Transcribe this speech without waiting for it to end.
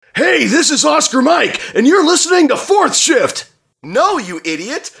Hey, this is Oscar Mike, and you're listening to Fourth Shift. No, you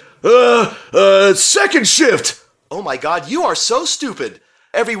idiot. Second Shift. Oh my god, you are so stupid.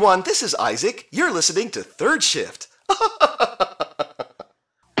 Everyone, this is Isaac. You're listening to Third Shift.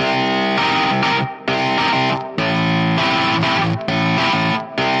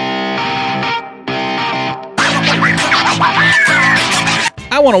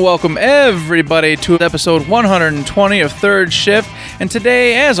 I want to welcome everybody to episode 120 of Third Shift, and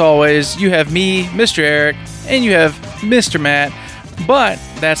today, as always, you have me, Mr. Eric, and you have Mr. Matt, but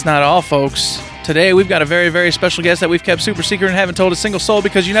that's not all, folks. Today, we've got a very, very special guest that we've kept super secret and haven't told a single soul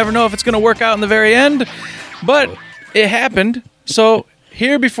because you never know if it's going to work out in the very end, but it happened. So,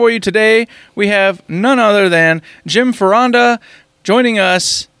 here before you today, we have none other than Jim Ferranda joining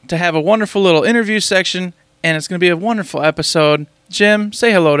us to have a wonderful little interview section, and it's going to be a wonderful episode. Jim,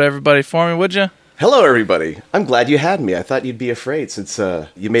 say hello to everybody for me, would you? Hello, everybody. I'm glad you had me. I thought you'd be afraid since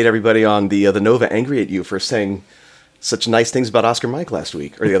you made everybody on the Nova angry at you for saying such nice things about Oscar Mike last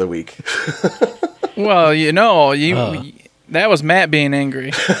week, or the other week. Well, you know, that was Matt being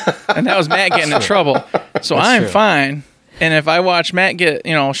angry, and that was Matt getting in trouble. So I'm fine. And if I watch Matt get,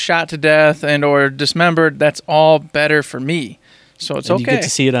 shot to death and or dismembered, that's all better for me. So it's okay. You get to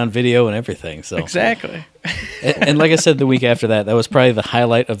see it on video and everything. So exactly. and like I said the week after that was probably the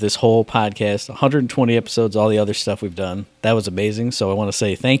highlight of this whole podcast. 120 episodes, all the other stuff we've done. That was amazing. So I want to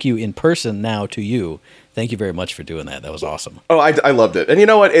say thank you in person now to you. Thank you very much for doing that. That was awesome. Oh, I loved it. And you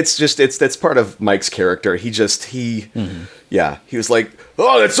know what? That's part of Mike's character. He was like,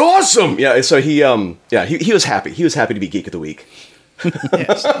 oh, that's awesome. Yeah. So he was happy. He was happy to be Geek of the Week.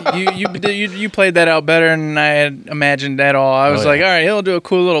 Yes, you played that out better than I had imagined at all. I was like, all right, he'll do a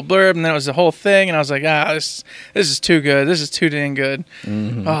cool little blurb, and then it was the whole thing, and I was like, this is too good. This is too dang good.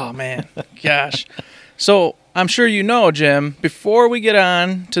 Mm-hmm. Oh, man. Gosh. So I'm sure you know, Jim, before we get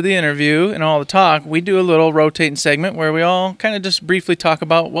on to the interview and all the talk, we do a little rotating segment where we all kind of just briefly talk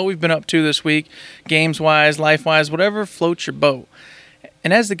about what we've been up to this week, games-wise, life-wise, whatever floats your boat.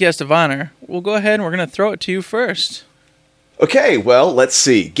 And as the guest of honor, we'll go ahead and we're going to throw it to you first. Okay, well, let's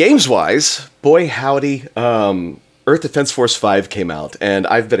see. Games-wise, boy howdy, Earth Defense Force 5 came out, and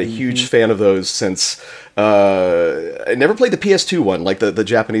I've been a huge fan of those since... I never played the PS2 one, like the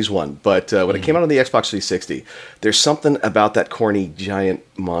Japanese one, but when it came out on the Xbox 360, there's something about that corny giant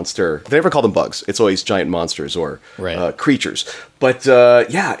monster. They never call them bugs. It's always giant monsters or creatures. But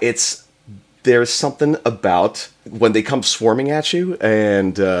there's something about when they come swarming at you,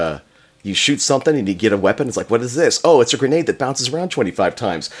 and... you shoot something and you get a weapon. It's like, what is this? Oh, it's a grenade that bounces around 25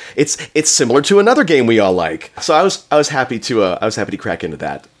 times. It's similar to another game we all like. So I was happy to crack into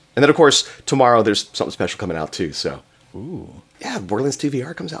that. And then of course tomorrow there's something special coming out too. So, yeah, Borderlands 2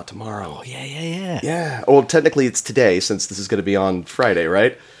 VR comes out tomorrow. Oh yeah. Yeah. Well, technically it's today since this is going to be on Friday,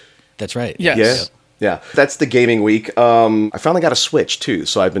 right? That's right. Yes. Yeah. That's the gaming week. I finally got a Switch too,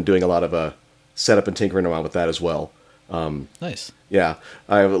 so I've been doing a lot of setup and tinkering around with that as well. Nice. Yeah,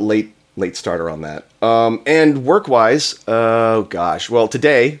 I have a late starter on that. And work-wise, well,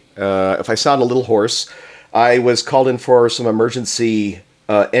 today, if I sound a little hoarse, I was called in for some emergency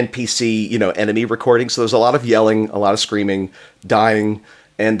NPC, enemy recording. So there's a lot of yelling, a lot of screaming, dying.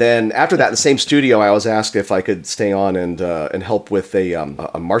 And then after that, in the same studio, I was asked if I could stay on and help with a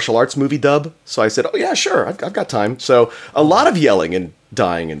martial arts movie dub. So I said, oh, yeah, sure, I've got time. So a lot of yelling and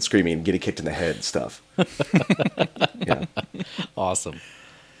dying and screaming and getting kicked in the head and stuff. Yeah. Awesome.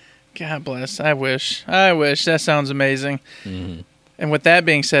 God bless. I wish. That sounds amazing. Mm-hmm. And with that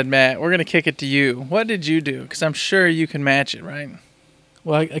being said, Matt, we're going to kick it to you. What did you do? Because I'm sure you can match it, right?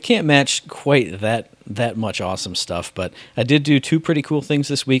 Well, I can't match quite that much awesome stuff, but I did do two pretty cool things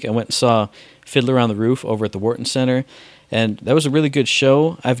this week. I went and saw Fiddler on the Roof over at the Wharton Center, and that was a really good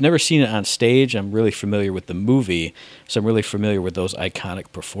show. I've never seen it on stage. I'm really familiar with the movie, so I'm really familiar with those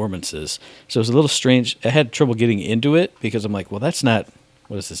iconic performances. So it was a little strange. I had trouble getting into it because I'm like, well, that's not...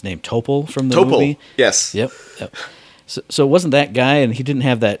 What is his name? Topol from the movie? Yes. Yep. So it wasn't that guy, and he didn't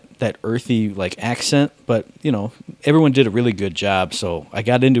have that earthy accent, but everyone did a really good job. So I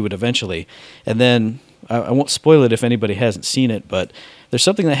got into it eventually, and then I won't spoil it if anybody hasn't seen it, but there's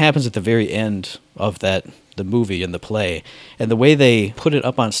something that happens at the very end of the movie and the play, and the way they put it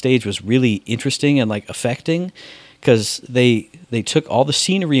up on stage was really interesting and affecting, because they took all the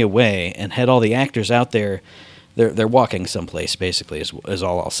scenery away and had all the actors out there. They're walking someplace, basically, is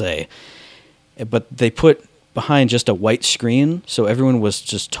all I'll say. But they put behind just a white screen, so everyone was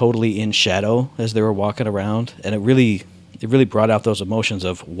just totally in shadow as they were walking around, and it really brought out those emotions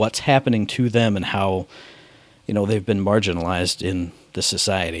of what's happening to them and how, they've been marginalized in the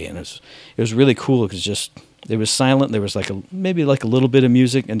society. And it was really cool because just It was silent. There was maybe a little bit of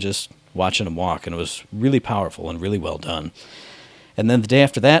music and just watching them walk, and it was really powerful and really well done. And then the day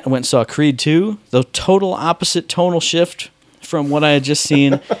after that, I went and saw Creed 2, the total opposite tonal shift from what I had just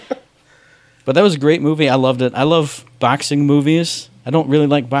seen. But that was a great movie. I loved it. I love boxing movies. I don't really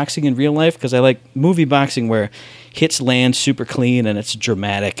like boxing in real life because I like movie boxing where hits land super clean and it's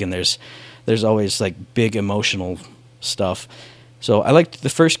dramatic and there's always like big emotional stuff. So I liked the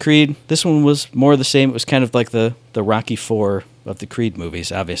first Creed. This one was more of the same. It was kind of like the Rocky IV of the Creed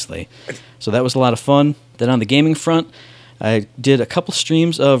movies, obviously. So that was a lot of fun. Then on the gaming front, I did a couple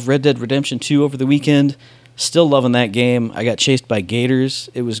streams of Red Dead Redemption 2 over the weekend. Still loving that game. I got chased by gators.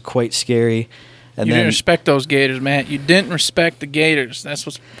 It was quite scary. And You then, didn't respect those gators, Matt. You didn't respect the gators. That's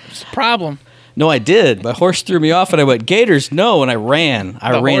what's the problem. No, I did. My horse threw me off, and I went, "Gators, no!" And I ran.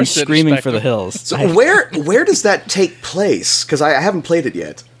 I ran horse did screaming respect for the them. hills. So where does that take place? Because I haven't played it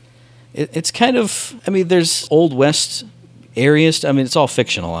yet. It's kind of, I mean, there's Old West areas. I mean, it's all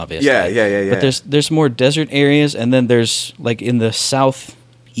fictional, obviously. Yeah. But there's more desert areas, and then there's, like, in the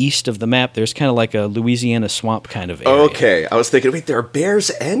southeast of the map, there's kind of like a Louisiana swamp kind of area. Okay, I was thinking, wait, there are bears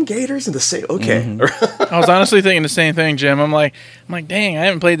and gators in the same. Okay, I was honestly thinking the same thing, Jim. I'm like, dang, I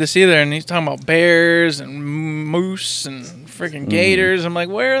haven't played this either. And he's talking about bears and moose and freaking gators. I'm like,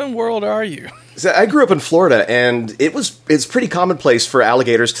 where in the world are you? So I grew up in Florida, and it's pretty commonplace for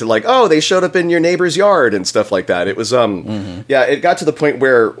alligators to like, oh, they showed up in your neighbor's yard and stuff like that. It was yeah, it got to the point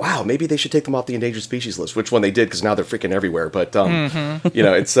where wow, maybe they should take them off the endangered species list, which one they did because now they're freaking everywhere. But you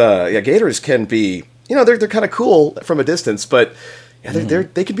know, it's yeah, gators can be, you know, they're kind of cool from a distance, but yeah,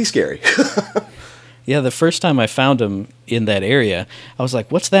 they can be scary. Yeah, the first time I found them in that area, I was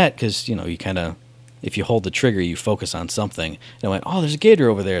like, what's that? Because, you know, you kind of, if you hold the trigger, you focus on something. And I went, oh, there's a gator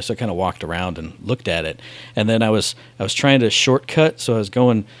over there. So I kind of walked around and looked at it. And then I was trying to shortcut, so I was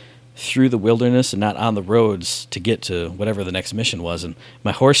going through the wilderness and not on the roads to get to whatever the next mission was. And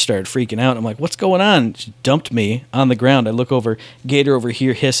my horse started freaking out. I'm like, what's going on? She dumped me on the ground. I look over, gator over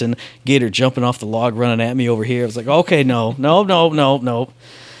here hissing, gator jumping off the log running at me over here. I was like, okay, no.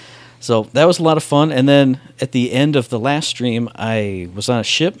 So that was a lot of fun. And then at the end of the last stream, I was on a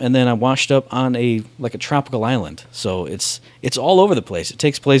ship, and then I washed up on a tropical island. So it's all over the place. It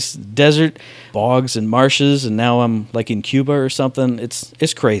takes place desert, bogs, and marshes, and now I'm like in Cuba or something.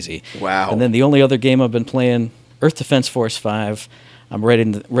 It's crazy. Wow. And then the only other game I've been playing, Earth Defense Force 5. I'm right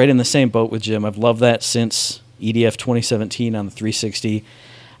in the same boat with Jim. I've loved that since EDF 2017 on the 360.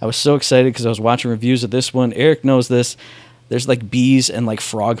 I was so excited because I was watching reviews of this one. Eric knows this. There's like bees and like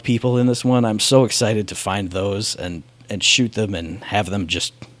frog people in this one. I'm so excited to find those and shoot them and have them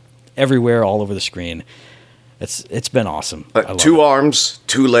just everywhere, all over the screen. It's been awesome. I love 2 it. arms,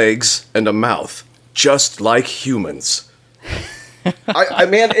 2 legs, and a mouth, just like humans.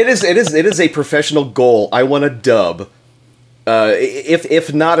 Man, it is a professional goal. I want a dub.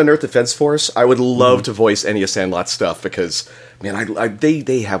 If not an Earth Defense Force, I would love to voice any of Sandlot's stuff because man,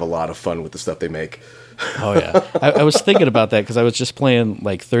 they have a lot of fun with the stuff they make. Oh, yeah. I was thinking about that because I was just playing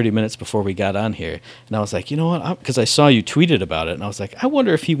like 30 minutes before we got on here. And I was like, you know what? Because I saw you tweeted about it. And I was like, I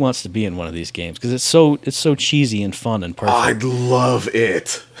wonder if he wants to be in one of these games because it's so cheesy and fun and perfect. I'd love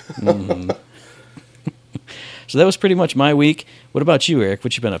it. So that was pretty much my week. What about you, Eric?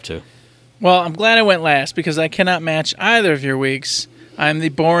 What you been up to? Well, I'm glad I went last because I cannot match either of your weeks. I'm the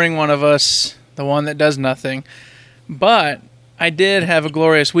boring one of us, the one that does nothing. But I did have a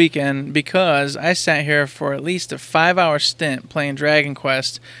glorious weekend because I sat here for at least a 5-hour stint playing Dragon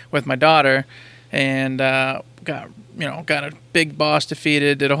Quest with my daughter and got a big boss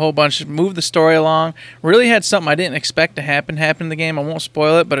defeated, did a whole bunch, moved the story along, really had something I didn't expect to happen in the game. I won't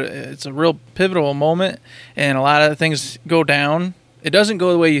spoil it, but it's a real pivotal moment and a lot of things go down. It doesn't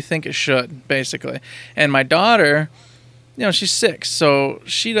go the way you think it should, basically. And my daughter, she's 6, so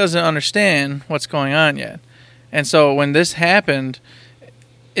she doesn't understand what's going on yet. And so when this happened,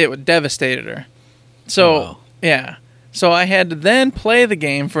 it devastated her. So, wow. Yeah. So I had to then play the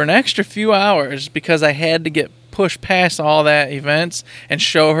game for an extra few hours because I had to get pushed past all that events and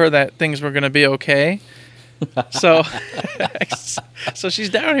show her that things were going to be okay. So she's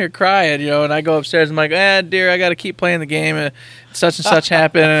down here crying, and I go upstairs and I'm like, dear, I got to keep playing the game. And such and such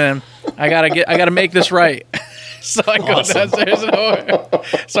happened, and I got to make this right. So I go downstairs and over.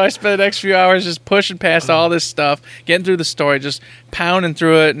 So I spent the next few hours just pushing past all this stuff, getting through the story, just pounding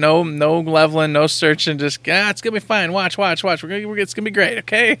through it. No leveling, no searching. Just it's gonna be fine. Watch. It's gonna be great.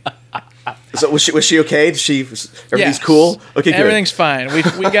 Okay. So was she okay? Everything's Yes. cool? Okay, good. Everything's fine.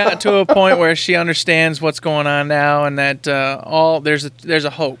 We got to a point where she understands what's going on now, and that there's a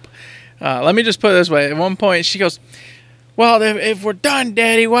hope. Let me just put it this way. At one point, she goes, "Well, if we're done,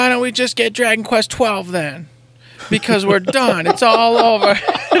 Daddy, why don't we just get Dragon Quest 12 then?" because we're done. It's all over.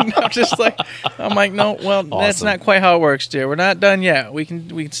 And I'm like, no, well, that's not quite how it works, dear. We're not done yet. We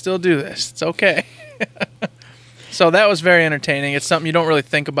can still do this. It's okay. So that was very entertaining. It's something you don't really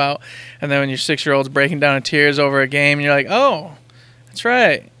think about. And then when your 6-year-old's breaking down in tears over a game, and you're like, oh, that's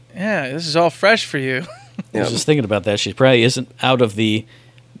right. Yeah, this is all fresh for you. I was just thinking about that. She probably isn't out of the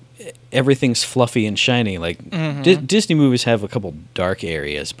everything's fluffy and shiny. Like Disney movies have a couple dark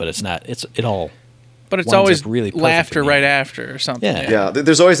areas, but it's not. It all. But it's winds always up really perfect laughter in the right end. after or something. Yeah. Yeah,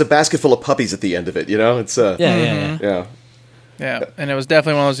 there's always a basket full of puppies at the end of it. You know, it's Yeah. yeah. Yeah, and it was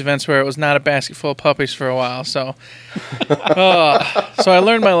definitely one of those events where it was not a basket full of puppies for a while. So, so I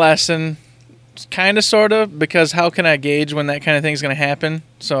learned my lesson, kind of, sort of, because how can I gauge when that kind of thing is going to happen?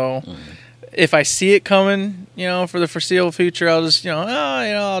 So, if I see it coming, for the foreseeable future, I'll just,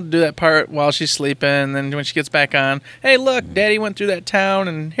 I'll do that part while she's sleeping. And then when she gets back on, hey, look, Daddy went through that town,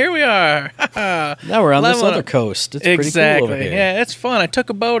 and here we are. Now we're on this Leveling other up. coast. It's Exactly. pretty cool over here. Yeah, it's fun. I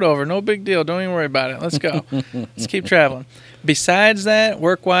took a boat over. No big deal. Don't even worry about it. Let's go. Let's keep traveling. Besides that,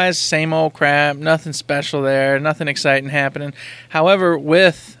 work-wise, same old crap. Nothing special there. Nothing exciting happening. However,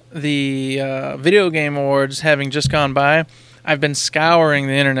 with the Video Game Awards having just gone by, I've been scouring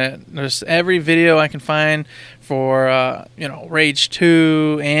the internet. There's every video I can find for, Rage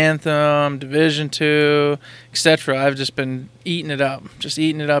 2, Anthem, Division 2, etc. I've just been eating it up. Just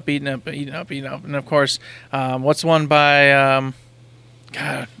eating it up. And, of course, what's one by,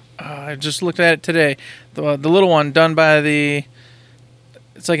 I just looked at it today. The little one done by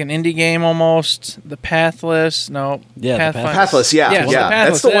it's like an indie game almost. The Pathless. No. Yeah, the Pathless, yeah. Yes, yeah. the Pathless,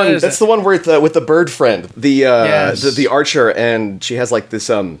 That's the one. that is That's it. the one with the bird friend, Yes. the archer, and she has like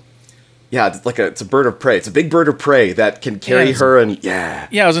this it's a bird of prey. It's a big bird of prey that can carry Yes. her, and yeah.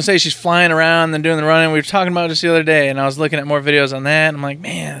 Yeah, I was going to say she's flying around and doing the running. We were talking about it just the other day, and I was looking at more videos on that, and I'm like,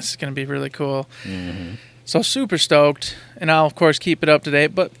 man, this is going to be really cool. Mm-hmm. So super stoked, and I'll, of course, keep it up to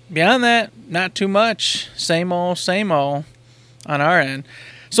date. But beyond that, not too much. Same old on our end.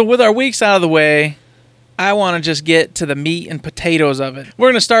 So with our weeks out of the way, I want to just get to the meat and potatoes of it. We're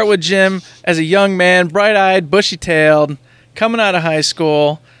going to start with Jim as a young man, bright-eyed, bushy-tailed, coming out of high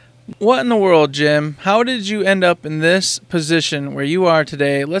school. What in the world, Jim? How did you end up in this position where you are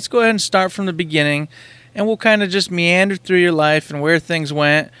today? Let's go ahead and start from the beginning, and we'll kind of just meander through your life and where things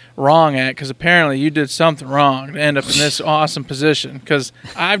went wrong at, because apparently you did something wrong to end up in this awesome position, because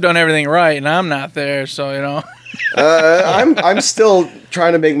I've done everything right, and I'm not there, so, I'm still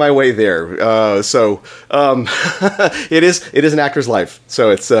trying to make my way there. It is an actor's life.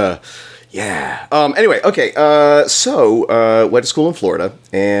 So it's yeah. Anyway, okay. Went to school in Florida,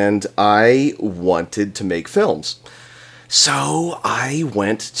 and I wanted to make films. So I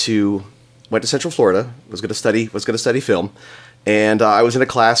went to Central Florida. Was going to study film, and I was in a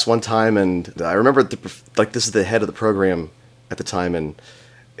class one time, and I remember this is the head of the program at the time, and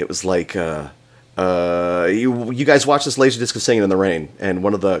it was like. You guys watch this Laserdisc of Singing in the Rain, and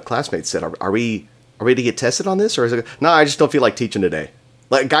one of the classmates said, "Are we to get tested on this, or is it?" No, I just don't feel like teaching today.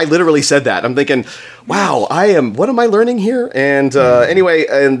 Like, a guy literally said that. I'm thinking, wow, what am I learning here? And anyway,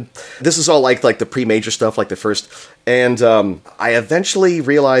 and this is all like the pre-major stuff, like the first. And I eventually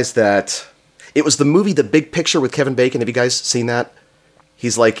realized that it was the movie The Big Picture with Kevin Bacon. Have you guys seen that?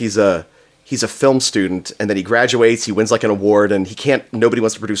 He's a film student, and then he graduates, he wins like an award, and nobody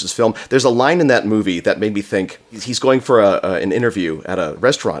wants to produce his film. There's a line in that movie that made me think. He's going for an interview at a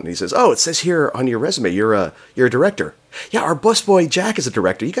restaurant, and he says, "Oh, it says here on your resume, you're a director." "Yeah, our busboy Jack is a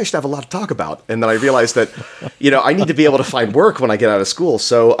director. You guys should have a lot to talk about." And then I realized that, I need to be able to find work when I get out of school.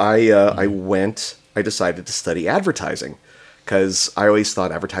 So I decided to study advertising, because I always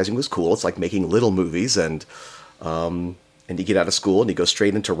thought advertising was cool. It's like making little movies, and you get out of school and you go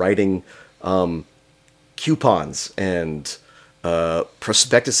straight into writing coupons and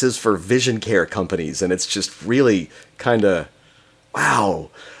prospectuses for vision care companies, and it's just really kind of wow.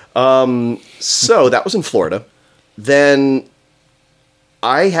 So that was in Florida. Then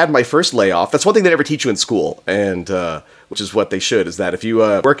I had my first layoff. That's one thing they never teach you in school, and which is what they should, is that if you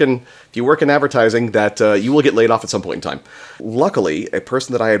work in advertising, that you will get laid off at some point in time. Luckily, a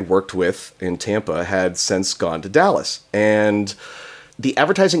person that I had worked with in Tampa had since gone to Dallas, and the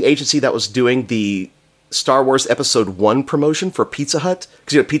advertising agency that was doing the Star Wars Episode 1 promotion for Pizza Hut,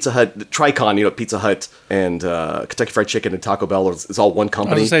 because Pizza Hut, Tricon, Pizza Hut and Kentucky Fried Chicken and Taco Bell is all one I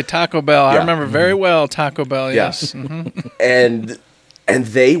company. was going to say Taco Bell. Yeah. I remember very well Taco Bell, yes. And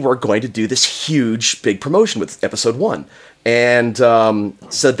they were going to do this huge, big promotion with Episode 1. And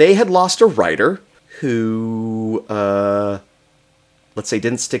so they had lost a writer who, let's say,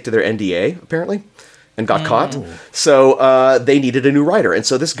 didn't stick to their NDA, apparently. and got caught. So they needed a new writer. And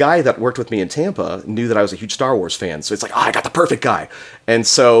so this guy that worked with me in Tampa knew that I was a huge Star Wars fan. So it's like, I got the perfect guy. And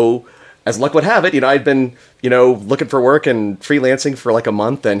so as luck would have it, I'd been, looking for work and freelancing for like a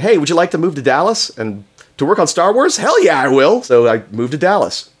month. And hey, would you like to move to Dallas and to work on Star Wars? Hell yeah, I will. So I moved to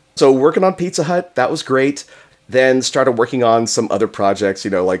Dallas. So working on Pizza Hut, that was great. Then started working on some other projects,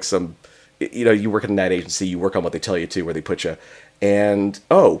 like some, you work in an ad agency, you work on what they tell you to, where they put you. And,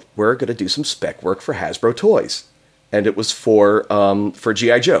 we're going to do some spec work for Hasbro Toys. And it was for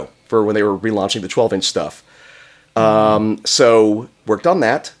G.I. Joe, for when they were relaunching the 12-inch stuff. So worked on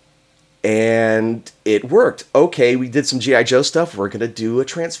that, and it worked. Okay, we did some G.I. Joe stuff. We're going to do a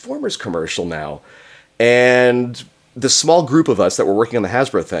Transformers commercial now. And the small group of us that were working on the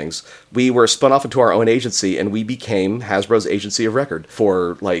Hasbro things, we were spun off into our own agency, and we became Hasbro's agency of record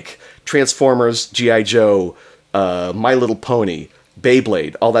for, like, Transformers, G.I. Joe, My Little Pony,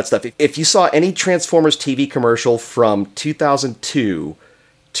 Beyblade, all that stuff. If you saw any Transformers TV commercial from 2002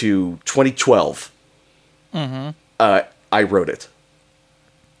 to 2012, I wrote it.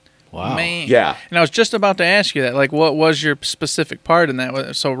 Wow. Man. Yeah. And I was just about to ask you that. Like, what was your specific part in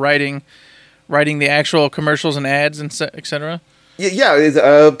that? So writing the actual commercials and ads and et cetera? Yeah, it's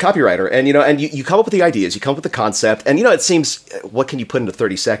a copywriter, and you come up with the ideas, you come up with the concept, and it seems, what can you put into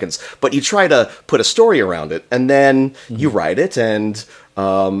 30 seconds? But you try to put a story around it, and then you write it, and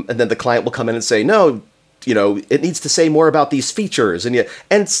then the client will come in and say, no, it needs to say more about these features, and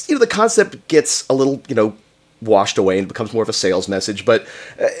the concept gets a little, washed away and becomes more of a sales message. But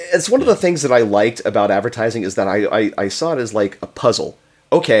it's one of the things that I liked about advertising is that I saw it as like a puzzle.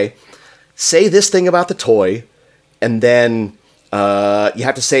 Okay, say this thing about the toy, and then you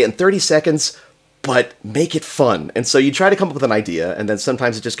have to say it in 30 seconds, but make it fun. And so you try to come up with an idea, and then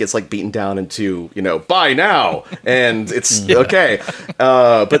sometimes it just gets like beaten down into, buy now, and it's okay.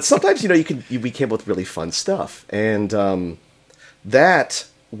 But sometimes, we came up with really fun stuff. And that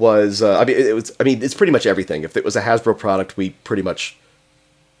was, it's pretty much everything. If it was a Hasbro product,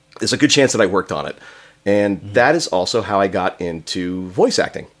 there's a good chance that I worked on it. And that is also how I got into voice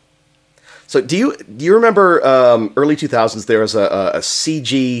acting. So do you remember early 2000s? There was a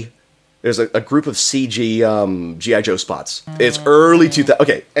CG. There's a group of CG G.I. Joe spots. It's early 2000.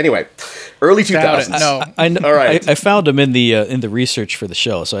 Okay, anyway, early 2000s. No. I know. All right. I found them in the research for the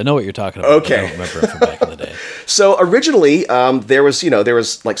show, so I know what you're talking about. Okay. I don't remember them from back in the day. So originally, there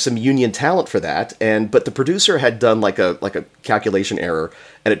was like some union talent for that, but the producer had done like a calculation error,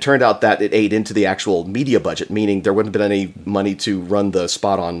 and it turned out that it ate into the actual media budget, meaning there wouldn't have been any money to run the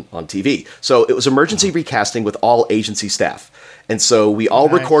spot on TV. So it was emergency recasting with all agency staff. And so we all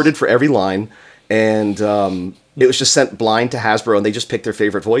recorded for every line, and it was just sent blind to Hasbro, and they just picked their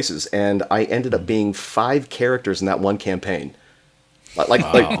favorite voices. And I ended up being 5 characters in that one campaign.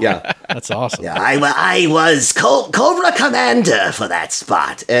 Yeah. That's awesome. Yeah, I was Cobra Commander for that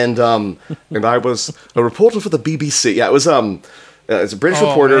spot, and I was a reporter for the BBC. Yeah, it was a British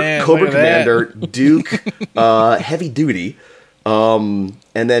reporter, man, Cobra look at Commander, Duke, Heavy Duty, and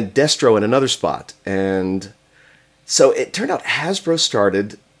then Destro in another spot. And so it turned out Hasbro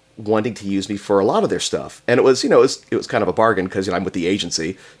started wanting to use me for a lot of their stuff, and it was it was kind of a bargain because I'm with the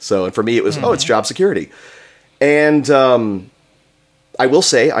agency. So, and for me it was it's job security, and I will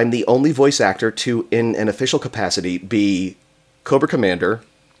say I'm the only voice actor to, in an official capacity, be Cobra Commander,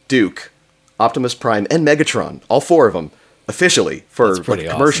 Duke, Optimus Prime, and Megatron. All 4 of them officially for like, pretty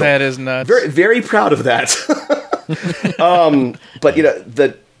a commercial. That is nuts. Very, very proud of that. But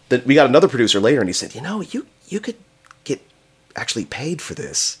we got another producer later, and he said, you could get actually paid for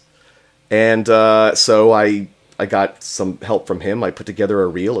this. And so I got some help from him. I put together a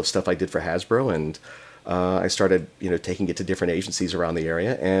reel of stuff I did for Hasbro, and I started, taking it to different agencies around the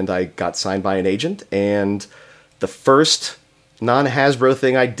area, and I got signed by an agent. And the first non-Hasbro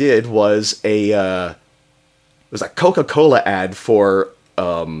thing I did was a Coca-Cola ad for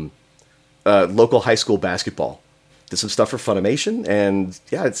local high school basketball. Did some stuff for Funimation, and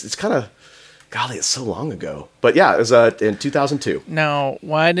yeah, it's kind of, golly, it's so long ago. But yeah, it was in 2002. Now,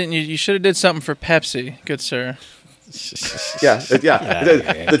 why didn't you? You should have did something for Pepsi, good sir. Yeah.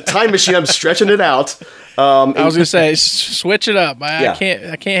 The time machine. I'm stretching it out. I was gonna say, switch it up. I Yeah.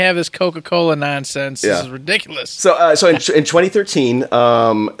 can't have this Coca-Cola nonsense. Yeah. This is ridiculous. So in 2013,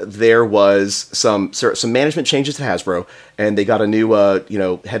 there was some management changes at Hasbro, and they got a new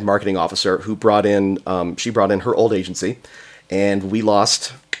head marketing officer who brought in her old agency, and we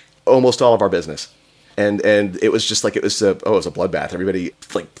lost almost all of our business. And it was just like it was a bloodbath. Everybody,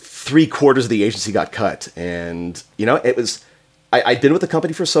 like 3/4 of the agency got cut, and it was. I'd been with the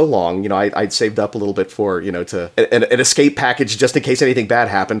company for so long, I'd saved up a little bit for, to an escape package just in case anything bad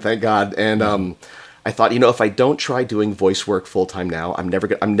happened. Thank God. And I thought, if I don't try doing voice work full time now, I'm never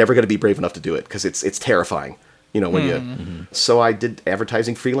going to be brave enough to do it because it's terrifying. When you. So I did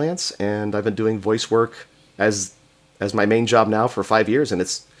advertising freelance, and I've been doing voice work as my main job now for 5 years, and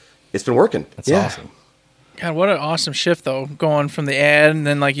it's been working. That's awesome. God, what an awesome shift, though, going from the ad and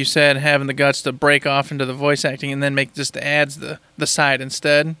then, like you said, having the guts to break off into the voice acting and then make just the ads the side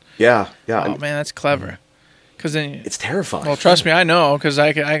instead. Yeah. Oh, man, that's clever. Because then it's terrifying. Well, trust me, I know, because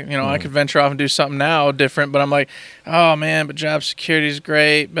I could venture off and do something now different, but I'm like, oh, man, but job security is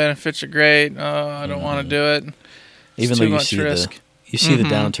great, benefits are great, I don't want to do it. Even though you see the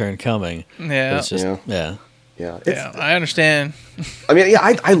downturn coming. Yeah. It's just, Yeah, I understand. I mean,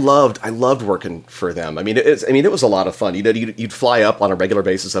 I loved working for them. I mean, it was a lot of fun. You'd fly up on a regular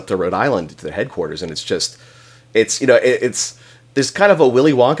basis up to Rhode Island to the headquarters, and it's there's kind of a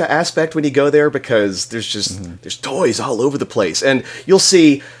Willy Wonka aspect when you go there because there's toys all over the place, and you'll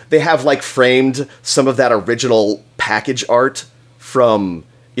see they have like framed some of that original package art from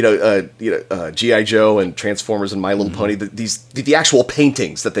G.I. Joe and Transformers and My Little Pony. The actual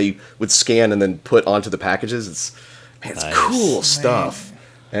paintings that they would scan and then put onto the packages. It's nice. Cool stuff.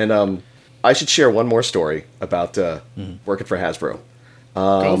 And I should share one more story about working for Hasbro.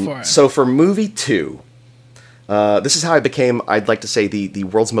 Go for it. So for movie 2, this is how I became, I'd like to say, the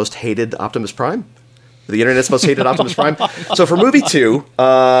world's most hated Optimus Prime. The internet's most hated Optimus Prime. So for movie 2,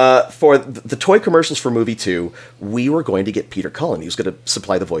 for the toy commercials for movie 2, we were going to get Peter Cullen. He was going to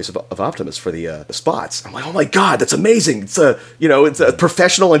supply the voice of Optimus for the spots. I'm like, oh my God, that's amazing. It's a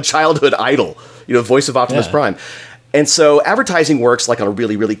professional and childhood idol, voice of Optimus Prime. And so advertising works like on a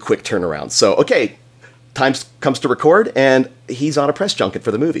really, really quick turnaround. So, okay, time comes to record, and he's on a press junket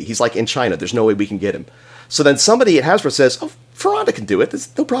for the movie. He's like in China. There's no way we can get him. So then somebody at Hasbro says, oh, Ferranda can do it.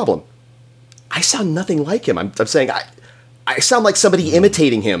 There's no problem. I sound nothing like him. I'm saying I sound like somebody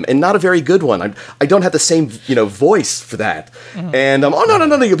imitating him, and not a very good one. I don't have the same voice for that. Mm-hmm. And oh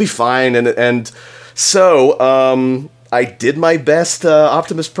no, you'll be fine. And so I did my best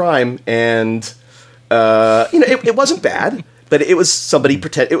Optimus Prime, and it wasn't bad, but it was somebody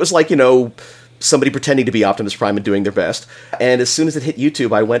pretend. It was like somebody pretending to be Optimus Prime and doing their best. And as soon as it hit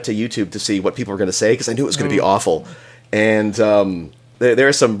YouTube, I went to YouTube to see what people were going to say because I knew it was going to be awful. And there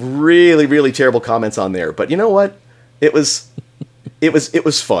are some really, really terrible comments on there, but you know what? It was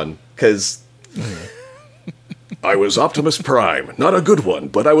fun because I was Optimus Prime, not a good one,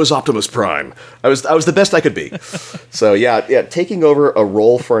 but I was Optimus Prime. I was the best I could be. So yeah, taking over a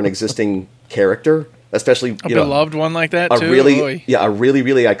role for an existing character, especially a beloved one like that, a really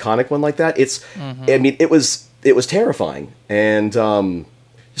really iconic one like that. I mean, it was terrifying, and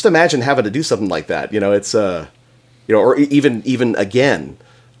just imagine having to do something like that. It's or even again,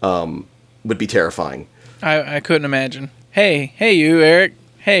 would be terrifying. I couldn't imagine. Hey, you, Eric.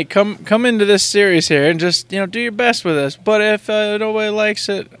 Hey, come into this series here and just do your best with us. But if nobody likes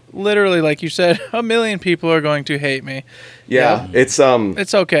it, literally, like you said, 1 million people are going to hate me. Yeah. It's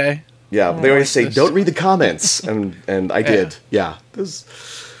okay. Yeah, they always say don't read the comments, and I did. Yeah,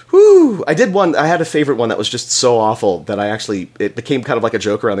 whoo! I did one. I had a favorite one that was just so awful that it became kind of like a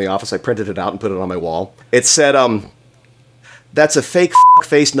joke around the office. I printed it out and put it on my wall. It said, "That's a fake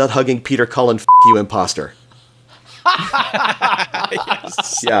face nut hugging Peter Cullen. You imposter."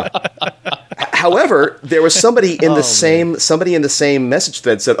 Yes. Yeah. However, there was somebody in the same message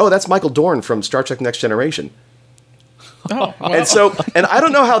thread said, "Oh, that's Michael Dorn from Star Trek: Next Generation." Oh, wow. And I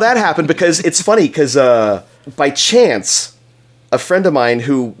don't know how that happened because it's funny because by chance, a friend of mine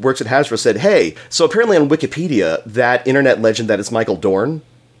who works at Hasbro said, hey, so apparently on Wikipedia, that internet legend that it's Michael Dorn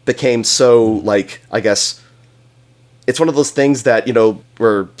became so, I guess, it's one of those things that,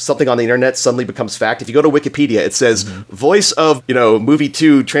 where something on the internet suddenly becomes fact. If you go to Wikipedia, it says, voice of, movie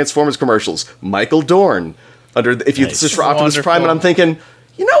 2 Transformers commercials, Michael Dorn. If you search for Optimus Prime, and I'm thinking,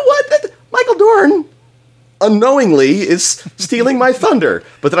 you know what? Michael Dorn unknowingly is stealing my thunder.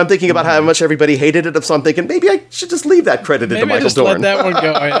 But then I'm thinking about how much everybody hated it, so I'm thinking maybe I should just leave that credited to Michael Dorn. Let that one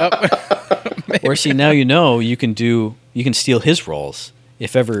go. Yep. Or see, now you can steal his roles.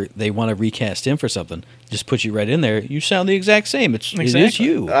 If ever they want to recast him for something, just put you right in there. You sound the exact same. It is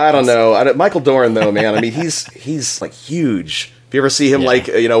you. I don't know. Michael Dorn, though, man. I mean, he's like huge. If you ever see him, at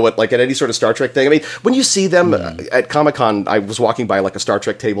any sort of Star Trek thing. I mean, when you see them at Comic-Con, I was walking by a Star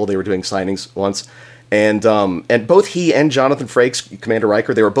Trek table. They were doing signings once. And both he and Jonathan Frakes, Commander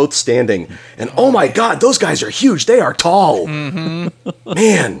Riker, they were both standing. And oh my God, those guys are huge. They are tall. Mm-hmm.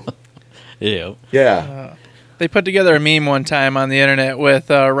 Man. Yeah. Yeah. They put together a meme one time on the internet with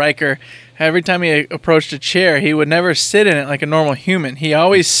Riker every time he approached a chair, he would never sit in it like a normal human. He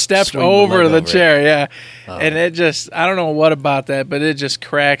always stepped Swing the over leg the over chair, yeah. And it just, I don't know what about that, but it just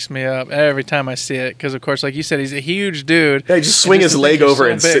cracks me up every time I see it. Because, of course, like you said, he's a huge dude. Yeah, he just swing his leg over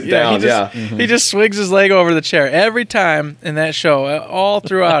and sit down, He just swings his leg over the chair every time in that show, all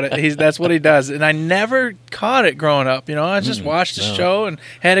throughout it. That's what he does. And I never caught it growing up, you know. I just watched the show and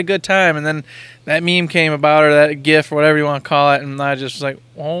had a good time. And then that meme came about, or that GIF, or whatever you want to call it, and I just was like,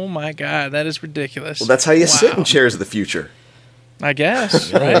 oh my God, that is ridiculous. Well, that's how you sit in chairs of the future. I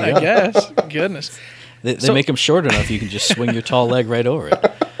guess, right? I guess. Goodness. They make them short enough you can just swing your tall leg right over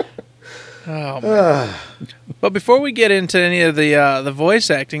it. Oh, man. But before we get into any of the voice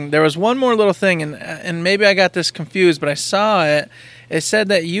acting, there was one more little thing, and maybe I got this confused, but I saw it. It said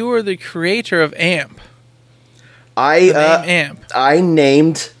that you were the creator of AMP. AMP. I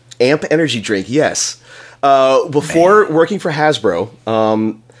named AMP energy drink, yes. Before working for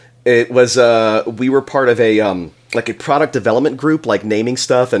Hasbro, it was we were part of a like a product development group, like naming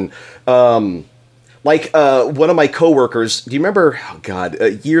stuff, and one of my coworkers. Do you remember? Oh God,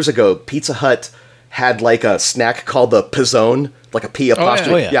 years ago, Pizza Hut had like a snack called the Pizzone, like a P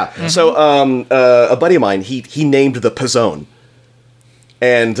apostrophe. yeah. Mm-hmm. So a buddy of mine, he named the Pizzone.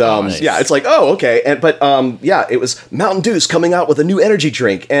 And nice. yeah, it's like, oh, okay. But it was Mountain Dew's coming out with a new energy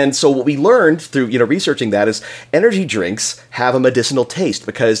drink. And so what we learned through researching that is energy drinks have a medicinal taste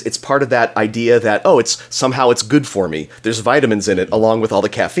because it's part of that idea that it's good for me. There's vitamins in it along with all the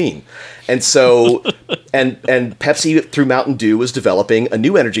caffeine. And so and Pepsi through Mountain Dew was developing a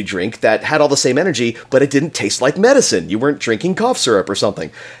new energy drink that had all the same energy, but it didn't taste like medicine. You weren't drinking cough syrup or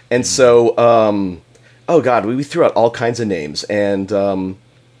something. And so oh God, we threw out all kinds of names, and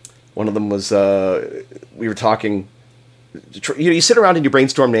one of them was we were talking. You sit around and you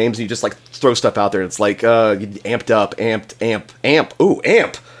brainstorm names, and you just like throw stuff out there. And it's like amped up, amp. Ooh,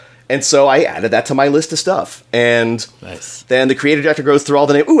 amp. And so I added that to my list of stuff, and nice. Then the creative director goes through all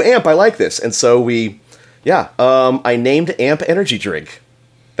the names. Ooh, amp, I like this, and so I named AMP energy drink.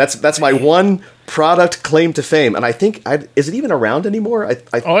 That's my one product claim to fame, and I think is it even around anymore?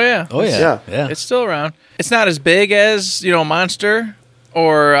 Oh yeah. Yeah. It's still around. It's not as big as Monster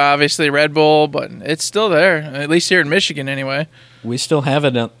or obviously Red Bull, but it's still there. At least here in Michigan, anyway. We still have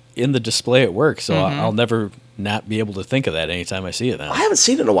it in the display at work, so I'll never not be able to think of that anytime I see it now. I haven't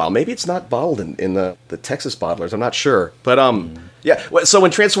seen it in a while. Maybe it's not bottled in the Texas bottlers. I'm not sure, but yeah. So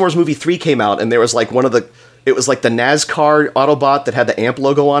when Transformers Movie 3 came out, and there was like it was like the NASCAR Autobot that had the AMP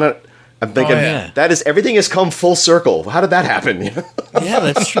logo on it. I'm thinking, everything has come full circle. How did that happen? Yeah,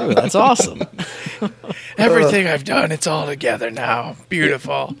 that's true. That's awesome. Everything I've done, it's all together now.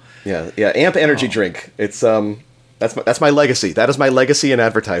 Beautiful. Yeah. AMP energy drink. It's that's my legacy. That is my legacy in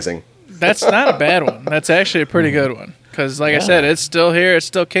advertising. That's not a bad one. That's actually a pretty good one. Because, like I said, it's still here. It's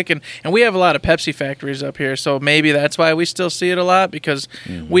still kicking. And we have a lot of Pepsi factories up here, so maybe that's why we still see it a lot, because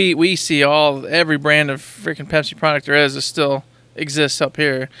we see every brand of freaking Pepsi product there is still exists up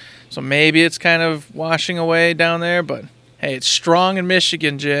here. So maybe it's kind of washing away down there, but hey, it's strong in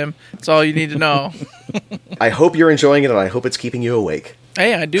Michigan, Jim. That's all you need to know. I hope you're enjoying it, and I hope it's keeping you awake.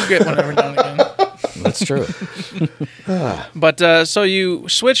 Hey, I do get one every now and again. That's true. But so you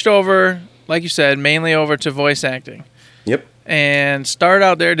switched over, like you said, mainly over to voice acting. Yep. And start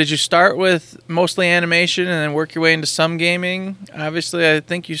out there. Did you start with mostly animation and then work your way into some gaming? Obviously, I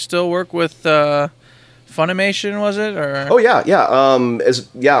think you still work with Funimation, was it? Or oh yeah. On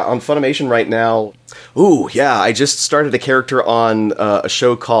Funimation right now. Ooh, yeah. I just started a character on a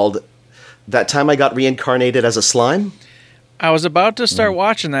show called That Time I Got Reincarnated as a Slime. I was about to start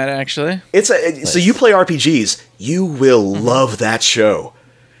watching that, actually. So you play RPGs, you will love that show.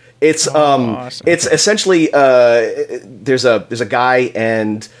 It's awesome. It's essentially there's a guy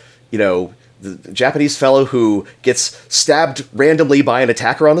and the Japanese fellow who gets stabbed randomly by an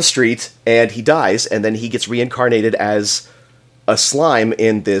attacker on the street, and he dies, and then he gets reincarnated as a slime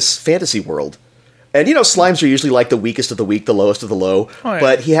in this fantasy world. And slimes are usually like the weakest of the weak, the lowest of the low,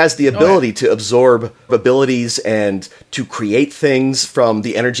 but he has the ability to absorb abilities and to create things from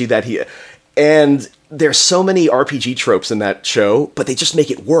the energy that he... And there's so many RPG tropes in that show, but they just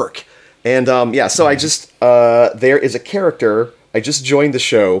make it work. And so I just... there is a character, I just joined the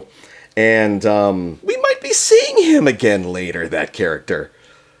show, and we might be seeing him again later, that character.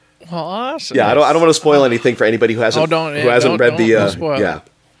 Well, awesome. Yeah, I don't want to spoil anything for anybody who hasn't read the...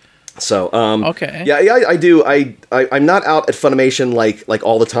 So okay. Yeah, I do. I'm not out at Funimation like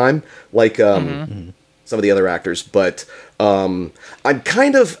all the time, like some of the other actors, but I'm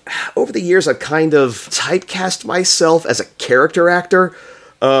kind of over the years I've kind of typecast myself as a character actor.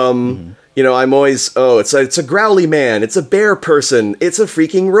 I'm always, it's a growly man, it's a bear person, it's a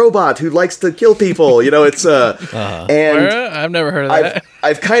freaking robot who likes to kill people. It's and I've never heard of that.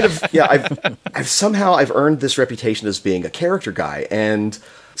 I've kind of, I've earned this reputation as being a character guy, and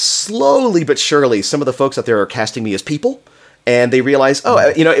slowly but surely, some of the folks out there are casting me as people. And they realize,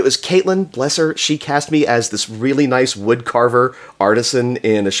 it was Caitlin, bless her. She cast me as this really nice wood carver artisan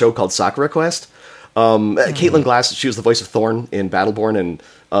in a show called Sakura Quest. Caitlin Glass, she was the voice of Thorn in Battleborn and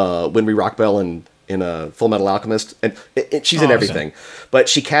Winry Rockbell and in Full Metal Alchemist, and she's in everything. But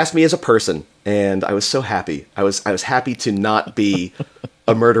she cast me as a person, and I was so happy. I was happy to not be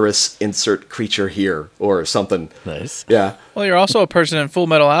a murderous insert creature here or something. Nice. Yeah. Well, you're also a person in Full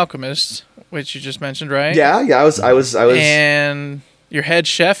Metal Alchemist, which you just mentioned, right? Yeah. I was. And your head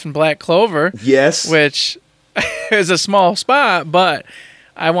chef in Black Clover. Yes. Which is a small spot, but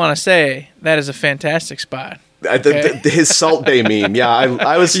I want to say that is a fantastic spot. His Salt Bay meme. Yeah,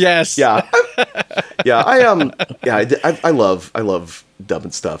 I was. Yes. Yeah. I love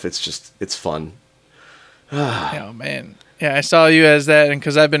dubbing stuff. It's fun. Oh man. Yeah, I saw you as that, and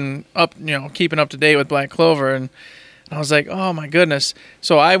because I've been keeping up to date with Black Clover, and I was like, oh my goodness.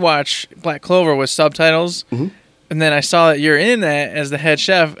 So I watch Black Clover with subtitles, and then I saw that you're in that as the head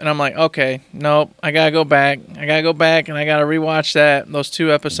chef, and I'm like, okay, nope, I gotta go back, and I gotta rewatch those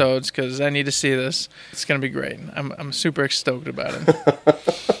 2 episodes because I need to see this. It's gonna be great. I'm super stoked about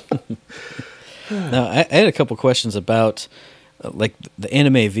it. Now, I had a couple questions about like the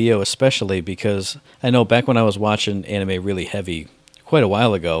anime VO, especially because I know back when I was watching anime really heavy quite a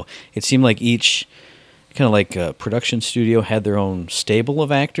while ago, it seemed like each kind of like production studio had their own stable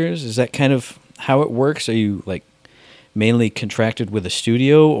of actors. Is that kind of how it works? Are you like mainly contracted with a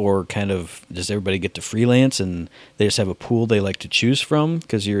studio, or kind of does everybody get to freelance and they just have a pool they like to choose from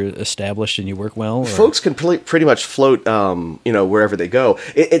because you're established and you work well? Or? Folks can pretty much float, wherever they go.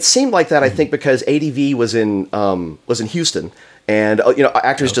 It seemed like that, I think, because ADV was in Houston, and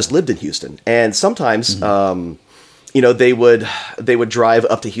actors just lived in Houston, and sometimes. They would drive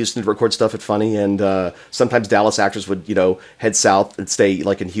up to Houston to record stuff at Funny, and sometimes Dallas actors would, head south and stay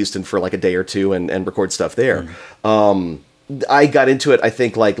like in Houston for like a day or two and record stuff there. I got into it, I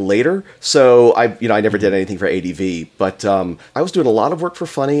think, like later, so I never did anything for ADV, but I was doing a lot of work for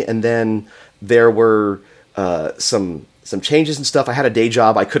Funny, and then there were some changes and stuff. I had a day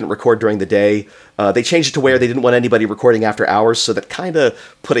job. I couldn't record during the day. They changed it to where they didn't want anybody recording after hours, so that kind of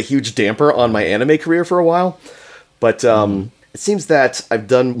put a huge damper on my anime career for a while. But it seems that I've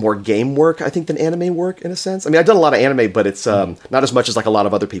done more game work, I think, than anime work, in a sense. I mean, I've done a lot of anime, but it's not as much as like a lot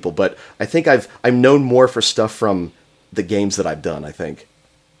of other people. But I think I'm known more for stuff from the games that I've done, I think.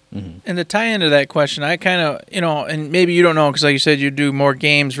 And to tie into that question, I kind of, and maybe you don't know because like you said, you do more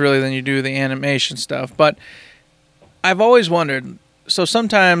games really than you do the animation stuff. But I've always wondered, so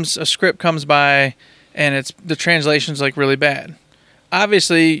sometimes a script comes by and the translation's like really bad.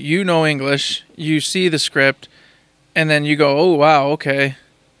 Obviously, you know English, you see the script, and then you go, oh, wow, okay.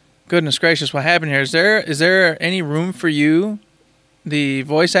 Goodness gracious, what happened here? Is there any room for you, the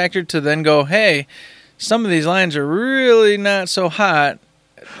voice actor, to then go, hey, some of these lines are really not so hot,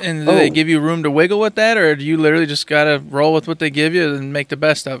 and do they give you room to wiggle with that, or do you literally just got to roll with what they give you and make the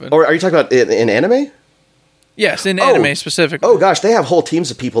best of it? Or are you talking about in anime? Yes, in anime specifically. Oh, gosh, they have whole teams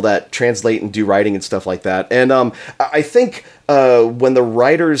of people that translate and do writing and stuff like that. And I think when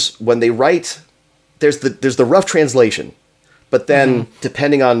they write... There's the rough translation, but then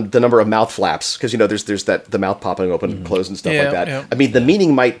depending on the number of mouth flaps, because there's the mouth popping open and closed and stuff like that. Yeah. I mean, the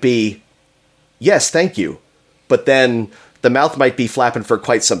meaning might be, yes, thank you, but then the mouth might be flapping for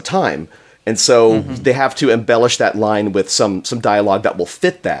quite some time, and so they have to embellish that line with some dialogue that will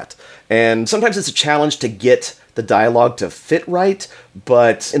fit that. And sometimes it's a challenge to get the dialogue to fit right,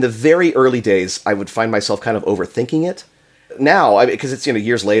 but in the very early days, I would find myself kind of overthinking it. Now, because it's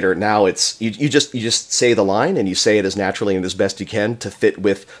years later, now it's you just say the line and you say it as naturally and as best you can to fit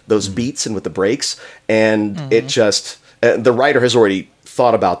with those beats and with the breaks, and it just the writer has already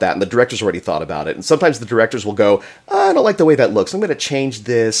thought about that and the director's already thought about it, and sometimes the directors will go, I don't like the way that looks, I'm going to change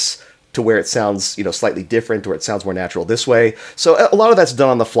this to where it sounds slightly different, or it sounds more natural this way. So a lot of that's done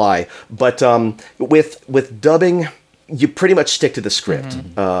on the fly, but with dubbing, you pretty much stick to the script.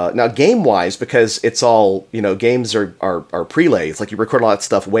 Now, game-wise, because it's all, games are prelay. It's like you record a lot of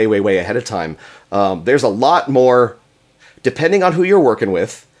stuff way, way, way ahead of time. There's a lot more, depending on who you're working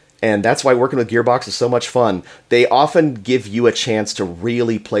with, and that's why working with Gearbox is so much fun. They often give you a chance to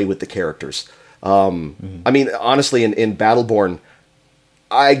really play with the characters. I mean, honestly, in Battleborn,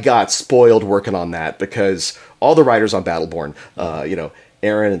 I got spoiled working on that because all the writers on Battleborn,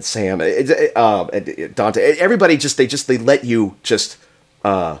 Aaron and Sam, Dante, everybody they let you just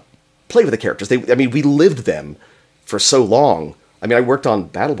play with the characters. We lived them for so long. I mean, I worked on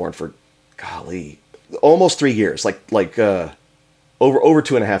Battleborn for, golly, almost 3 years, over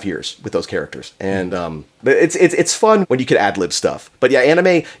 2.5 years with those characters, and it's fun when you can ad lib stuff. But yeah,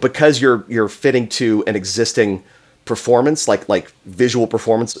 anime, because you're fitting to an existing performance, like visual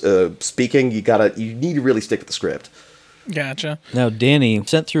performance, speaking, you need to really stick with the script. Gotcha. Now, Danny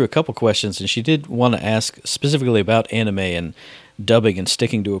sent through a couple questions, and she did want to ask specifically about anime and dubbing and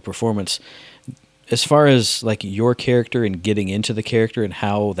sticking to a performance. As far as like your character and getting into the character and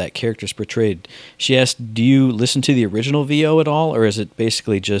how that character is portrayed, she asked, do you listen to the original VO at all, or is it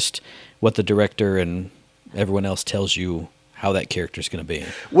basically just what the director and everyone else tells you how that character is going to be?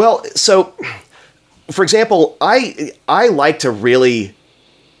 Well, so, for example, I like to really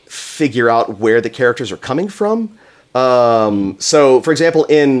figure out where the characters are coming from. So, for example,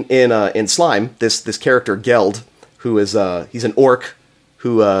 in Slime, this character Geld, who is he's an orc.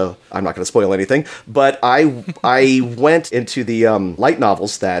 Who I'm not going to spoil anything, but I went into the light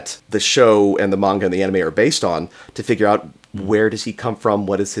novels that the show and the manga and the anime are based on to figure out where does he come from,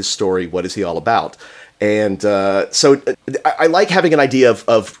 what is his story, what is he all about, and so I like having an idea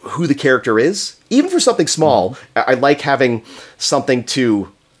of who the character is, even for something small. I like having something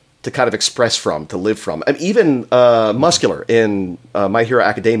to kind of express from, to live from. And even Muscular in My Hero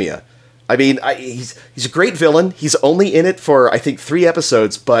Academia. I mean, he's a great villain. He's only in it for, I think, 3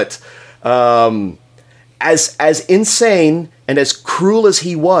 episodes, but as insane and as cruel as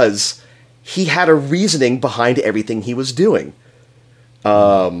he was, he had a reasoning behind everything he was doing.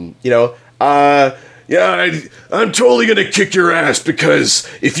 I'm totally going to kick your ass because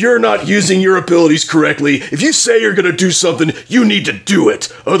if you're not using your abilities correctly, if you say you're going to do something, you need to do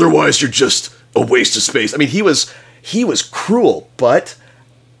it. Otherwise, you're just a waste of space. I mean, he was cruel, but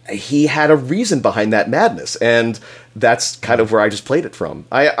he had a reason behind that madness, and that's kind of where I just played it from.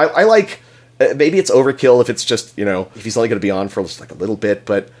 I like, maybe it's overkill if it's just, if he's only going to be on for just like a little bit,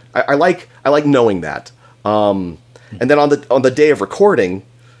 but I like knowing that. And then on the day of recording,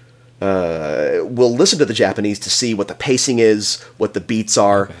 we'll listen to the Japanese to see what the pacing is, what the beats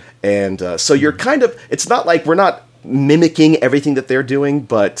are, and so you're kind of, it's not like we're not mimicking everything that they're doing,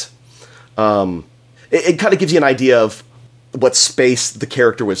 but it kind of gives you an idea of what space the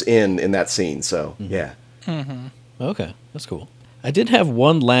character was in that scene. So, yeah. Mm-hmm. Okay, that's cool. I did have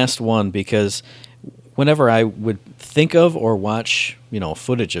one last one because whenever I would think of or watch,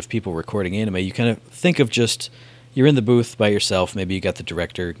 footage of people recording anime, you kind of think of just, you're in the booth by yourself, maybe you got the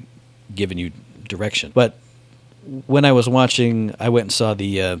director giving you direction. But when I was watching, I went and saw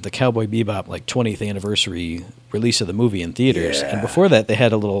the Cowboy Bebop 20th anniversary release of the movie in theaters, and before that they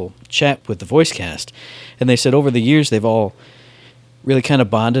had a little chat with the voice cast, and they said over the years they've all really kind of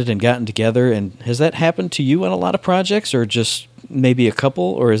bonded and gotten together. And has that happened to you on a lot of projects, or just maybe a couple,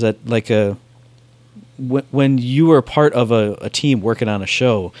 or is that like when you are part of a team working on a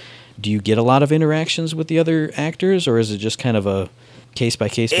show, do you get a lot of interactions with the other actors, or is it just kind of a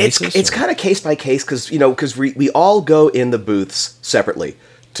case-by-case basis? It's kind of case-by-case because we all go in the booths separately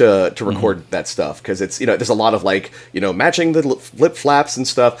to record that stuff, because it's, there's a lot of matching the lip flaps and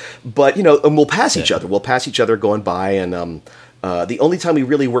stuff, but and we'll pass each other. We'll pass each other going by, and the only time we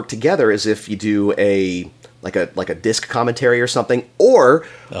really work together is if you do a disc commentary or something, or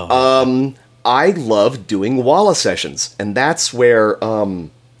I love doing Walla sessions, and that's where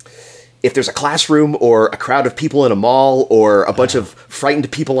if there's a classroom or a crowd of people in a mall or a bunch of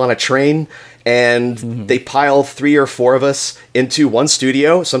frightened people on a train, and they pile 3 or 4 of us into one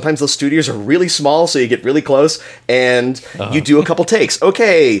studio. Sometimes those studios are really small, so you get really close, and you do a couple takes.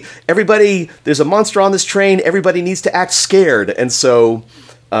 Okay, everybody, there's a monster on this train. Everybody needs to act scared. And so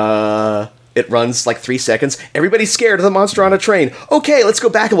it runs 3 seconds. Everybody's scared of the monster on a train. Okay, let's go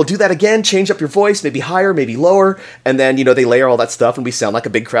back and we'll do that again. Change up your voice, maybe higher, maybe lower. And then, they layer all that stuff, and we sound like a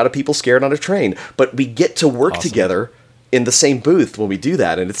big crowd of people scared on a train. But we get to work together in the same booth when we do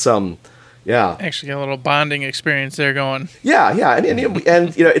that, and it's yeah. Actually got a little bonding experience there going. Yeah, and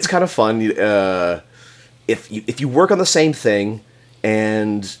it's kind of fun if you work on the same thing,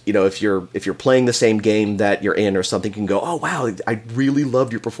 and if you're playing the same game that you're in or something, you can go, oh wow, I really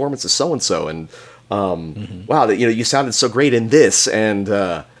loved your performance as so and so, and wow, you sounded so great in this, and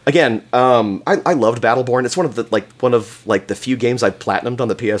again, I loved Battleborn. It's one of the few games I've platinumed on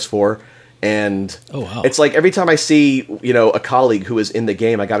the PS4. And it's every time I see, a colleague who is in the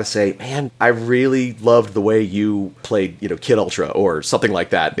game, I got to say, man, I really loved the way you played, Kid Ultra or something like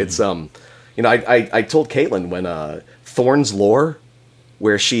that. It's, I told Caitlin when Thorn's Lore,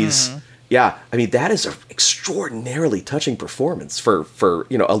 where she's, that is an extraordinarily touching performance for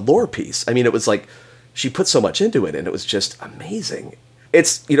a lore piece. I mean, it was she put so much into it, and it was just amazing.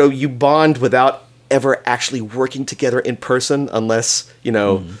 it's, you bond without ever actually working together in person, unless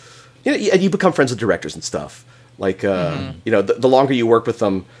and you become friends with directors and stuff. Like the longer you work with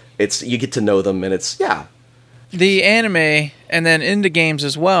them, you get to know them, and it's The anime and then into games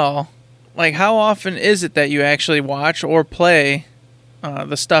as well. Like, how often is it that you actually watch or play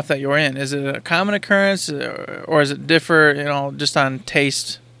the stuff that you're in? Is it a common occurrence, or does it differ, just on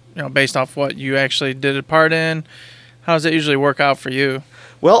taste, based off what you actually did a part in? How does it usually work out for you?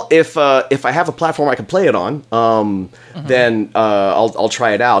 Well, if I have a platform I can play it on, then I'll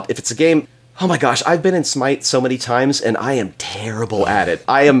try it out. If it's a game, oh my gosh, I've been in Smite so many times, and I am terrible at it.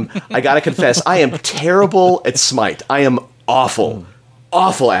 I gotta confess, I am terrible at Smite. I am awful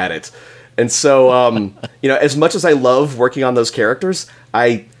at it. And so, as much as I love working on those characters,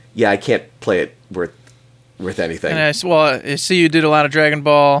 I can't play it worth anything. And I see you did a lot of Dragon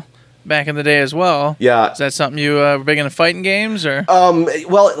Ball back in the day as well. Yeah. Is that something you were big into fighting games, or?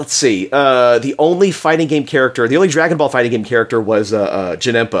 Well, let's see. The only Dragon Ball fighting game character was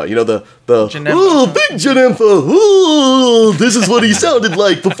Janempa. The Janempa. Oh, big Janempa. Oh, this is what he sounded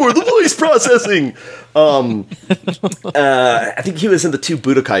like before the voice processing. I think he was in the 2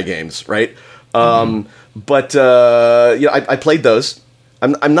 Budokai games, right? But I played those.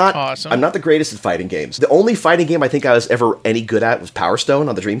 I'm not awesome. I'm not the greatest at fighting games. The only fighting game I think I was ever any good at was Power Stone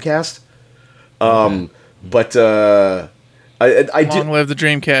on the Dreamcast. But I Long live the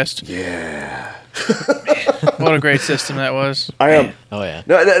Dreamcast. Yeah. What a great system that was. I am. Oh yeah.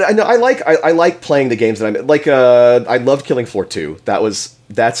 No, I like playing the games that I'm like. I loved Killing Floor 2.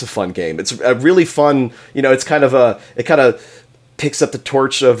 That's a fun game. It's a really fun. It's kind of picks up the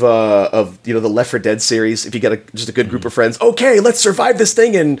torch of the Left 4 Dead series. If you get just a good group of friends, okay, let's survive this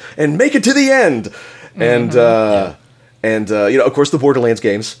thing and make it to the end. And of course the Borderlands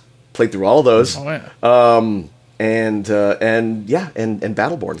games, played through all of those. Oh yeah. And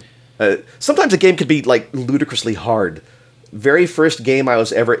Battleborn. Sometimes a game could be like ludicrously hard. Very first game I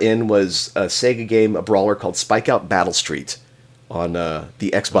was ever in was a Sega game, a brawler called Spike Out Battle Street on the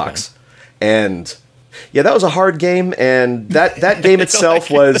Xbox. Okay. And yeah, that was a hard game, and that game itself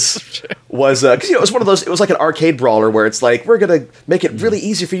was because it was one of those. It was like an arcade brawler where it's like, we're gonna make it really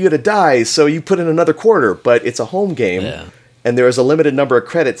easy for you to die, so you put in another quarter, but it's a home game, and there was a limited number of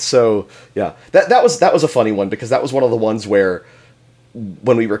credits. So yeah, that was a funny one, because that was one of the ones where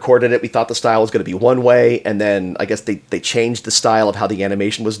when we recorded it, we thought the style was going to be one way, and then I guess they changed the style of how the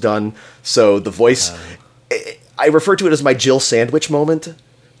animation was done. So the voice, I refer to it as my Jill Sandwich moment.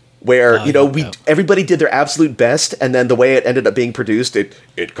 Where everybody did their absolute best, and then the way it ended up being produced,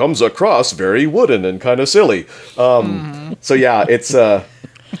 it comes across very wooden and kind of silly. So yeah, it's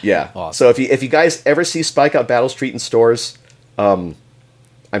Awesome. So if you guys ever see Spike Out Battle Street in stores, I'm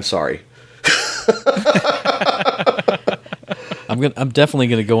sorry. I'm definitely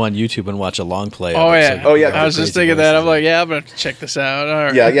gonna go on YouTube and watch a long play. Oh yeah, oh yeah. I was just thinking that. I'm like, I'm gonna check this out. All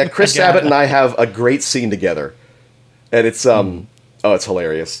right. Yeah. Chris Sabat and I have a great scene together, and it's Oh, it's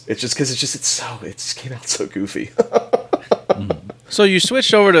hilarious. It's just because it just came out so goofy. So you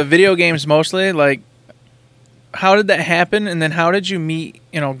switched over to video games mostly. Like, how did that happen? And then how did you meet,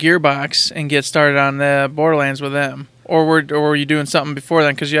 Gearbox and get started on the Borderlands with them? Or were you doing something before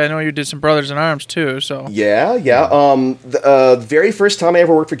then? Because I know you did some Brothers in Arms too. So yeah. The very first time I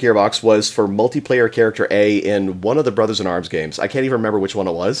ever worked for Gearbox was for multiplayer character A in one of the Brothers in Arms games. I can't even remember which one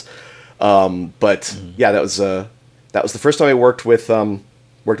it was. Yeah, that was the first time I worked with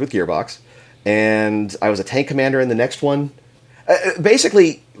Gearbox, and I was a tank commander in the next one.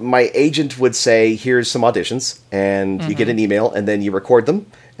 Basically, my agent would say, "Here's some auditions," and you get an email, and then you record them,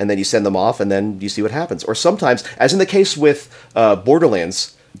 and then you send them off, and then you see what happens. Or sometimes, as in the case with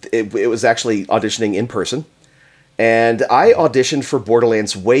Borderlands, it was actually auditioning in person. And I auditioned for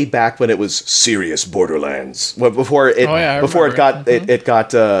Borderlands way back when it was serious Borderlands, before it got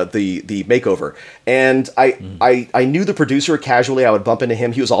the makeover. And I knew the producer casually. I would bump into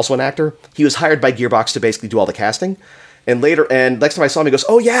him. He was also an actor. He was hired by Gearbox to basically do all the casting. And next time I saw him, he goes,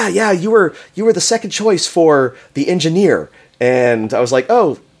 "Oh yeah, you were the second choice for the engineer." And I was like,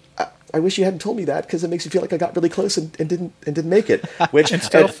 "Oh, I wish you hadn't told me that, because it makes me feel like I got really close and didn't make it." Which it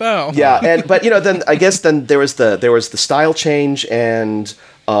still fell. Yeah, but then I guess there was the style change, and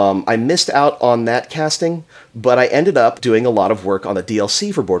I missed out on that casting, but I ended up doing a lot of work on the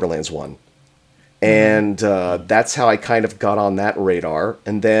DLC for Borderlands 1. And that's how I kind of got on that radar.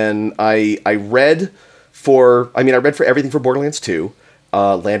 And then I read for everything for Borderlands 2,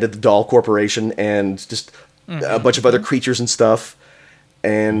 landed the Dahl Corporation, and just a bunch of other creatures and stuff.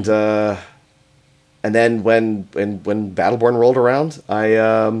 And then when Battleborn rolled around,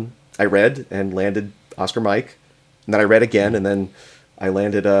 I read and landed Oscar Mike, and then I read again, and then I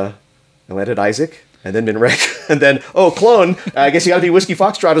landed Isaac, and then Minrek, and then Clone. I guess you got to be Whiskey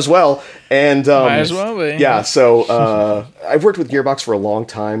Foxtrot as well. And Might as well be. Yeah. So I've worked with Gearbox for a long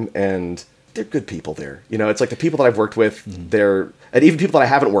time, and they're good people there. You know, it's like the people that I've worked with, and even people that I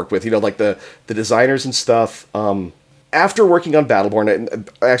haven't worked with. You know, like the designers and stuff. After working on Battleborn,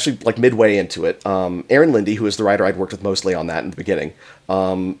 actually like midway into it, Aaron Lindy, who is the writer I'd worked with mostly on that in the beginning,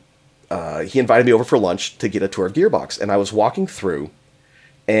 he invited me over for lunch to get a tour of Gearbox, and I was walking through,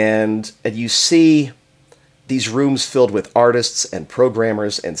 and you see these rooms filled with artists and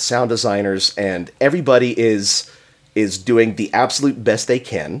programmers and sound designers, and everybody is doing the absolute best they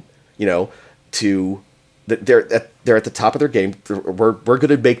can, you know, they're at the top of their game. We're going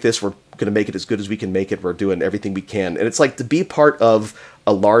to make this. We're going to make it as good as we can make it. We're doing everything we can. And it's like to be part of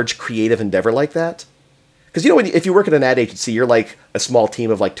a large creative endeavor like that. Because, you know, if you work at an ad agency, you're like a small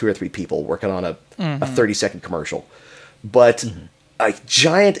team of like 2 or 3 people working on a 30-second commercial. But a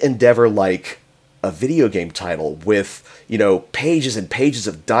giant endeavor like a video game title with, you know, pages and pages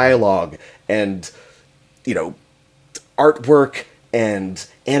of dialogue and, you know, artwork and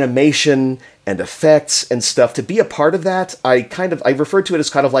animation and effects and stuff, to be a part of that, I refer to it as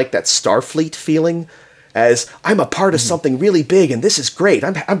kind of like that Starfleet feeling, as I'm a part of something really big and this is great.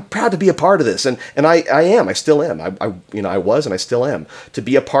 I'm proud to be a part of this, and I still am. I was and I still am. To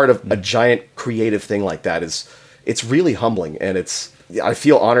be a part of a giant creative thing like that it's really humbling, and I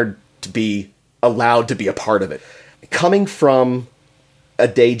feel honored to be allowed to be a part of it. Coming from a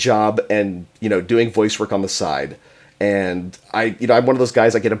day job and, you know, doing voice work on the side. And I'm one of those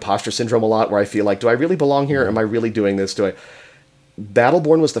guys, I get imposter syndrome a lot, where I feel like, do I really belong here? Am I really doing this?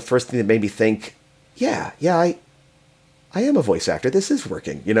 Battleborn was the first thing that made me think, I am a voice actor. This is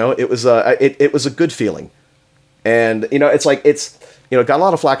working. You know, it was a good feeling. And, you know, it's got a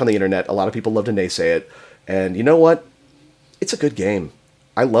lot of flack on the internet. A lot of people love to naysay it. And you know what? It's a good game.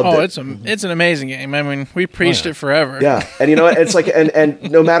 I loved it. It's an amazing game. I mean, we preached it forever. Yeah, and you know, it's like, and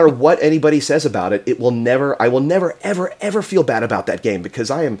no matter what anybody says about it, I will never, ever, ever feel bad about that game,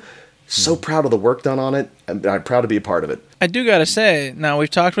 because I am so proud of the work done on it, and I'm proud to be a part of it. I do gotta say, now we've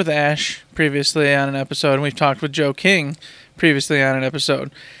talked with Ash previously on an episode, and we've talked with Joe King previously on an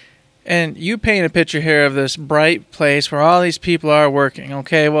episode. And you paint a picture here of this bright place where all these people are working.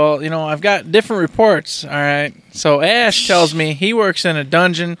 Okay, well, you know, I've got different reports, all right? So Ash tells me he works in a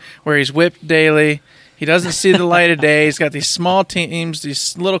dungeon where he's whipped daily. He doesn't see the light of day. He's got these small teams,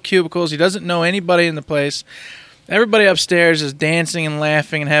 these little cubicles. He doesn't know anybody in the place. Everybody upstairs is dancing and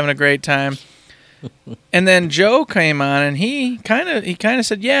laughing and having a great time. And then Joe came on, and he kind of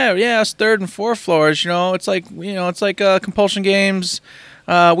said, yeah, us 3rd and 4th floors, you know, it's like Compulsion Games.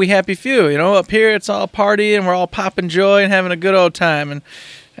 We Happy Few, you know, up here it's all party and we're all popping joy and having a good old time,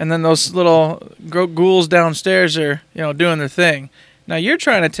 and then those little ghouls downstairs are, you know, doing their thing. Now you're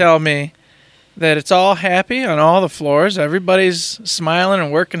trying to tell me that it's all happy on all the floors, everybody's smiling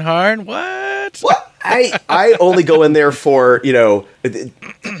and working hard? What? I only go in there for, you know,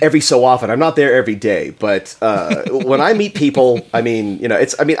 every so often. I'm not there every day, but when I meet people, I mean, you know,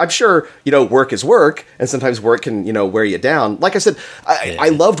 I'm sure, you know, work is work, and sometimes work can, you know, wear you down. Like I said, I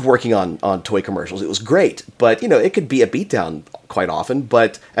loved working on toy commercials. It was great, but, you know, it could be a beatdown quite often.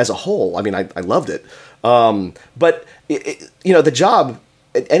 But as a whole, I mean, I loved it. But you know, the job,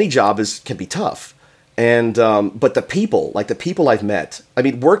 any job can be tough, and but the people I've met, I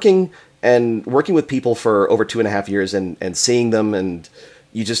mean, working with people for over 2.5 years and seeing them, and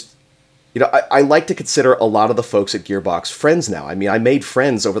you just, you know, I like to consider a lot of the folks at Gearbox friends now. I mean, I made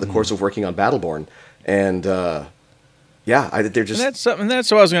friends over the course of working on Battleborn, and they're just... And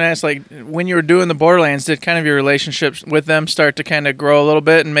that's what I was going to ask, like, when you were doing the Borderlands, did kind of your relationships with them start to kind of grow a little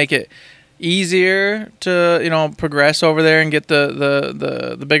bit and make it easier to, you know, progress over there and get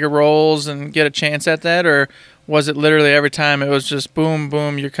the bigger roles and get a chance at that? Or was it literally every time it was just boom,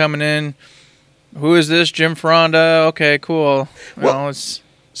 boom, you're coming in, who is this, Jim Fonda? Okay, cool. Let's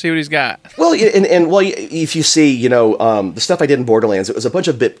see what he's got. Well, if you see, you know, the stuff I did in Borderlands, it was a bunch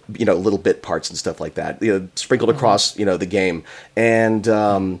of little bit parts and stuff like that, you know, sprinkled across, you know, the game. And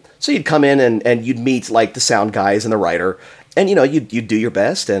so you'd come in and you'd meet like the sound guys and the writer, and, you know, you'd do your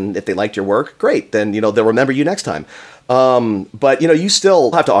best, and if they liked your work, great. Then, you know, they'll remember you next time. But, you know, you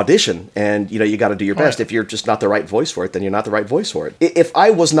still have to audition, and, you know, you got to do your best. Right. If you're just not the right voice for it, then you're not the right voice for it. If I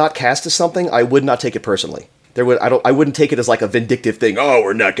was not cast as something, I would not take it personally. I wouldn't take it as like a vindictive thing. Oh,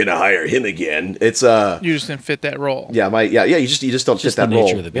 we're not going to hire him again. It's you just didn't fit that role. Yeah, you just don't fit that role.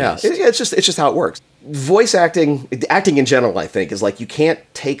 Nature of the beast. Yeah, it's just how it works. Voice acting in general, I think, is like you can't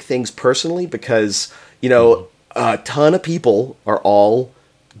take things personally, because, you know, a ton of people are all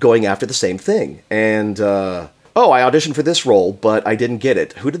going after the same thing, and oh, I auditioned for this role, but I didn't get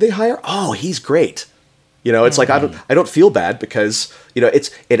it. Who did they hire? Oh, he's great. You know, it's like I don't feel bad because, you know,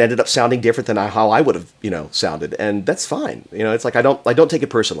 it ended up sounding different than how I would have, you know, sounded, and that's fine. You know, it's like I don't take it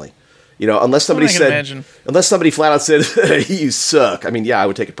personally. You know, unless somebody unless somebody flat out said, you suck. I mean, yeah, I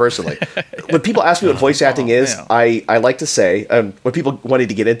would take it personally. When people ask me what voice acting is, I like to say, when people wanting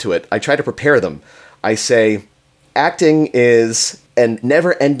to get into it, I try to prepare them. I say, acting is a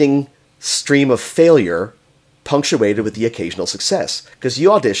never-ending stream of failure punctuated with the occasional success. Because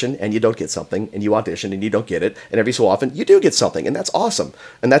you audition and you don't get something, and you audition and you don't get it, and every so often you do get something, and that's awesome.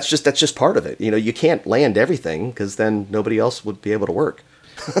 And that's just part of it. You know, you can't land everything because then nobody else would be able to work.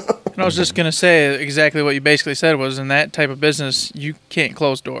 And I was just going to say exactly what you basically said was in that type of business, you can't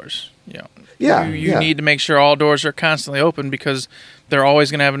close doors. You know, you need to make sure all doors are constantly open because they're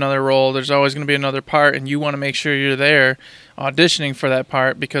always going to have another role. There's always going to be another part, and you want to make sure you're there auditioning for that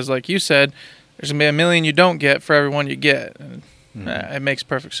part because, like you said, there's going to be a million you don't get for every one you get. And, it makes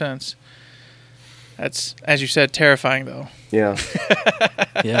perfect sense. That's, as you said, terrifying, though. Yeah.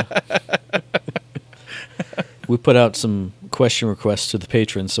 Yeah. We put out some question requests to the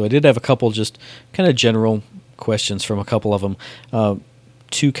patrons, so I did have a couple just kind of general questions from a couple of them.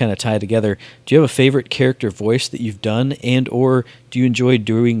 Two kind of tie together. Do you have a favorite character voice that you've done, and or do you enjoy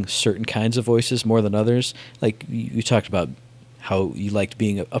doing certain kinds of voices more than others? Like you talked about how you liked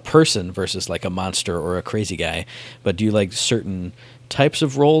being a person versus like a monster or a crazy guy, but do you like certain types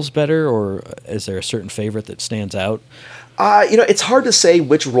of roles better, or is there a certain favorite that stands out? You know, it's hard to say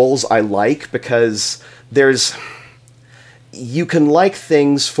which roles I like because you can like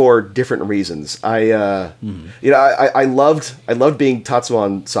things for different reasons. You know, I loved being Tatsuo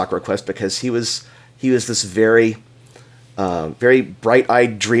on Sakura Quest because he was this very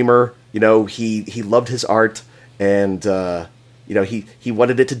bright-eyed dreamer. You know, he loved his art, and you know, he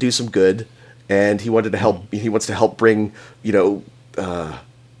wanted it to do some good, and he wanted to help. He wants to help bring, you know,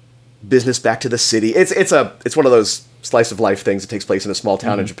 business back to the city. It's one of those slice of life things that takes place in a small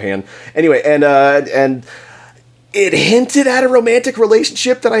town in Japan. Anyway, and it hinted at a romantic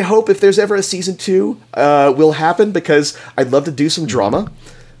relationship that I hope, if there's ever a season 2, will happen because I'd love to do some drama.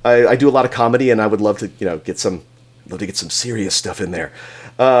 I do a lot of comedy, and I would love to, you know, get some serious stuff in there.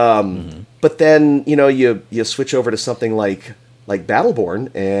 But then, you know, you switch over to something like Battleborn,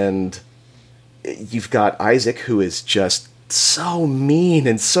 and you've got Isaac, who is just so mean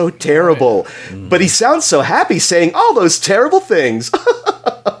and so terrible, but he sounds so happy saying all those terrible things.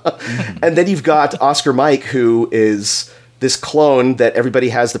 And then you've got Oscar Mike, who is this clone that everybody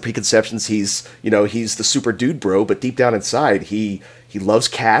has the preconceptions he's the super dude bro, but deep down inside he loves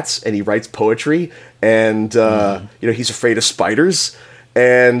cats and he writes poetry, and you know, he's afraid of spiders,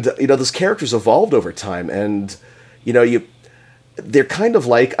 and you know, those characters evolved over time, and you know, they're kind of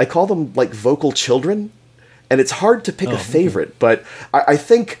like, I call them like vocal children. And it's hard to pick a favorite, but I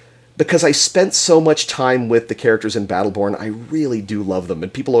think because I spent so much time with the characters in Battleborn, I really do love them.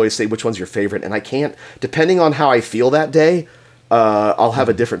 And people always say, which one's your favorite? And I can't, depending on how I feel that day, I'll have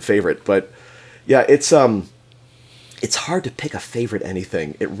a different favorite. But yeah, it's hard to pick a favorite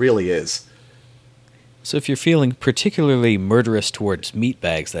anything. It really is. So if you're feeling particularly murderous towards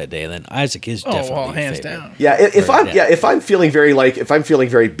meatbags that day, then Isaac is definitely hands favorite. down. Yeah, if I'm feeling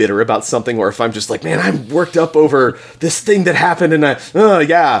very bitter about something, or if I'm just like, man, I'm worked up over this thing that happened, and then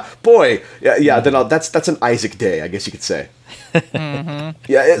that's an Isaac day, I guess you could say. Yeah,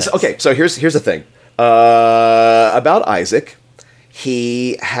 okay. So here's the thing about Isaac.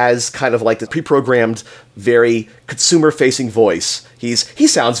 He has kind of like the pre-programmed, very consumer-facing voice. He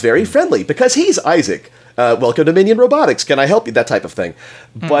sounds very friendly because he's Isaac. Welcome to Minion Robotics. Can I help you? That type of thing.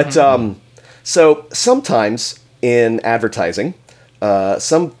 But so sometimes in advertising,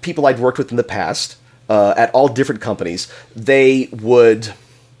 some people I'd worked with in the past at all different companies,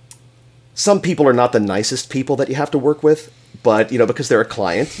 some people are not the nicest people that you have to work with. But, you know, because they're a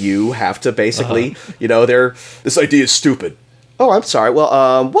client, you have to basically, you know, this idea is stupid. Oh, I'm sorry.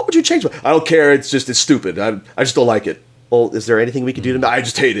 Well, what would you change? I don't care. It's stupid. I just don't like it. Well, is there anything we can do to? I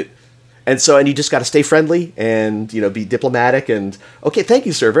just hate it. And you just got to stay friendly and, you know, be diplomatic and, okay, thank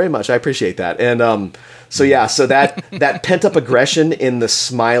you, sir, very much. I appreciate that. And so that pent up aggression in the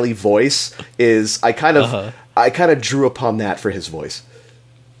smiley voice is, I kind of drew upon that for his voice.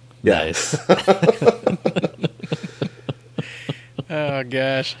 Yeah. Nice. Oh,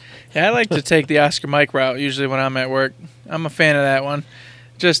 gosh. Yeah, I like to take the Oscar Mike route usually when I'm at work. I'm a fan of that one.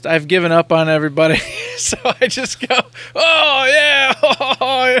 Just, I've given up on everybody, so I just go, oh, yeah,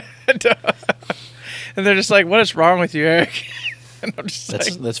 oh, yeah. And they're just like, what is wrong with you, Eric? And I'm just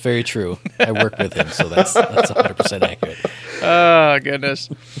that's very true. I work with him, so that's 100% accurate. Oh goodness.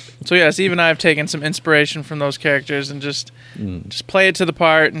 So yes, even I've taken some inspiration from those characters and just play it to the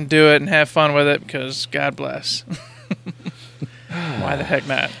part and do it and have fun with it because God bless. Why the heck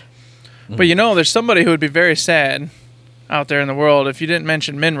not? But there's somebody who would be very sad out there in the world if you didn't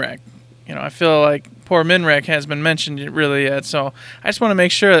mention Minrek. I feel like poor Minrek hasn't been mentioned really yet, so I just want to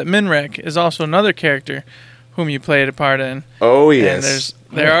make sure that Minrek is also another character whom you played a part in. Oh, yes.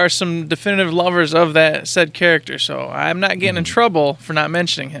 And there are some definitive lovers of that said character, so I'm not getting in trouble for not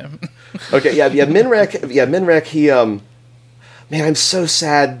mentioning him. Okay, yeah, Minrek, he, man, I'm so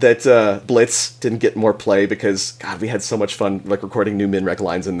sad that Blitz didn't get more play because, God, we had so much fun, recording new Minrek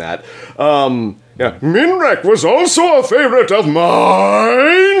lines in that. Yeah, Minrek was also a favorite of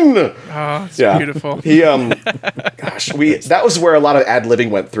mine! Oh, it's beautiful. He, that was where a lot of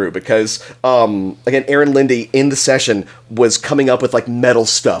ad-libbing went through because, again, Aaron Lindy in the session was coming up with, metal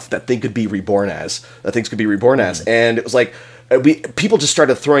stuff that things could be reborn as. And it was like, people just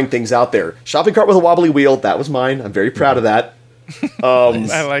started throwing things out there. Shopping cart with a wobbly wheel, that was mine. I'm very proud of that.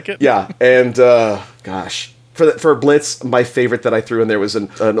 I like it. Yeah, and gosh, for Blitz, my favorite that I threw in there was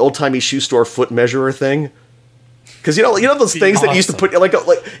an old timey shoe store foot measurer thing. Because you know those things that you used to put like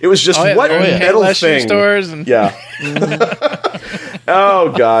it was just metal thing. Shoe stores and yeah.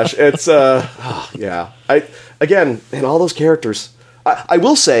 Oh gosh, it's yeah. And all those characters. I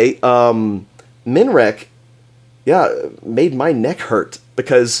will say, Minrek, made my neck hurt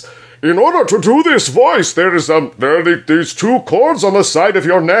because. In order to do this voice, there are these two cords on the side of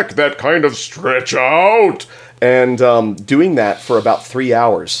your neck that kind of stretch out. And doing that for about 3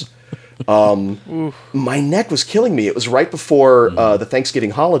 hours, my neck was killing me. It was right before the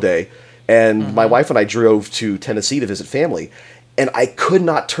Thanksgiving holiday, and my wife and I drove to Tennessee to visit family, and I could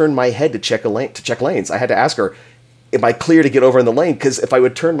not turn my head to check lanes. I had to ask her, "Am I clear to get over in the lane?" Because if I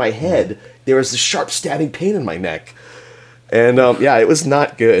would turn my head, there was this sharp stabbing pain in my neck. And, it was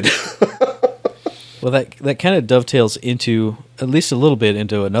not good. Well, that kind of dovetails into, at least a little bit,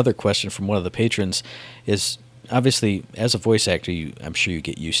 into another question from one of the patrons, is obviously, as a voice actor, I'm sure you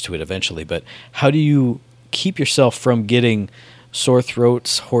get used to it eventually, but how do you keep yourself from getting sore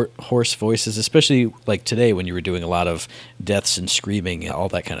throats, hoarse voices, especially like today when you were doing a lot of deaths and screaming, all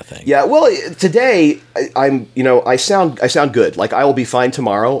that kind of thing? Yeah, well, today I sound good. Like I will be fine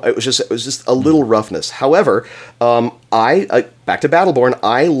tomorrow. It was just a little roughness. However, I back to Battleborn.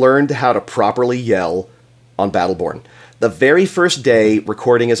 I learned how to properly yell on Battleborn. The very first day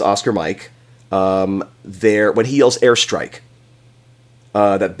recording as Oscar Mike, there when he yells airstrike,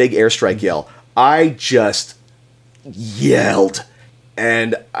 that big airstrike yell, I just yelled,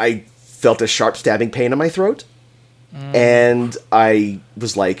 and I felt a sharp stabbing pain in my throat, and I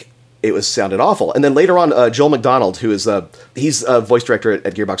was like, it sounded awful. And then later on, Joel McDonald, who is he's a voice director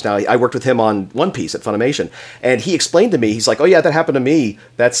at Gearbox now. I worked with him on One Piece at Funimation, and he explained to me, he's like, "Oh yeah, that happened to me.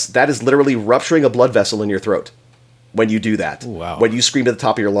 That is literally rupturing a blood vessel in your throat when you do that. Wow. When you scream at the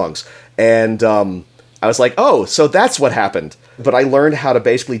top of your lungs." And I was like, "Oh, so that's what happened." But I learned how to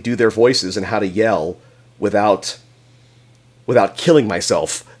basically do their voices and how to yell without killing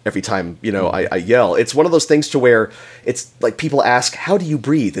myself every time, I yell. It's one of those things to where it's like people ask, how do you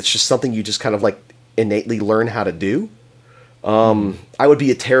breathe? It's just something you just kind of like innately learn how to do. I would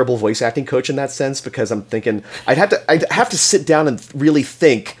be a terrible voice acting coach in that sense because I'm thinking I'd have to sit down and really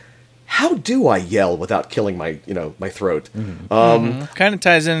think, how do I yell without killing my throat? Kind of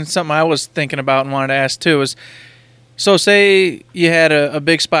ties in something I was thinking about and wanted to ask too is, so say you had a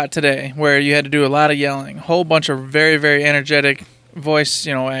big spot today where you had to do a lot of yelling, a whole bunch of very, very energetic voice,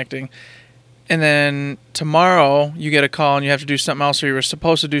 acting. And then tomorrow you get a call and you have to do something else or you were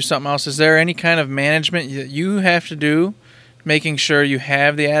supposed to do something else. Is there any kind of management that you have to do, making sure you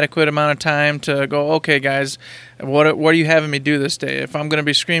have the adequate amount of time to go, okay, guys, what are you having me do this day? If I'm going to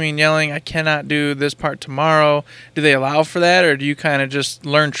be screaming and yelling, I cannot do this part tomorrow. Do they allow for that, or do you kind of just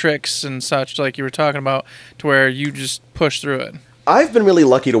learn tricks and such like you were talking about to where you just push through it? I've been really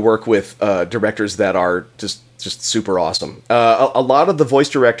lucky to work with directors that are just super awesome. A lot of the voice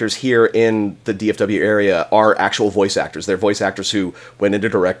directors here in the DFW area are actual voice actors. They're voice actors who went into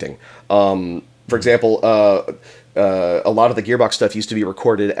directing. For example, a lot of the Gearbox stuff used to be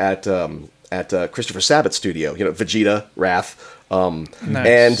recorded at Christopher Sabat's studio. Vegeta, Wrath,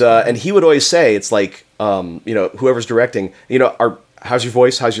 Nice. and he would always say, it's like, whoever's directing, how's your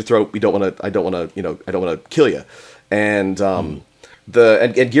voice, how's your throat? I don't want to kill you. And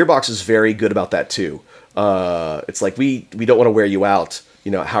and Gearbox is very good about that too. It's like we don't want to wear you out.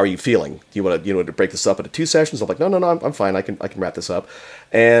 How are you feeling? Do you want to break this up into 2 sessions? I'm like, no, I'm fine. I can wrap this up.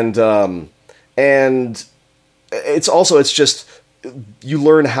 And it's just you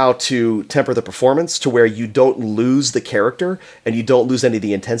learn how to temper the performance to where you don't lose the character and you don't lose any of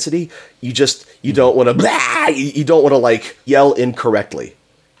the intensity. You don't want to you don't want to like yell incorrectly.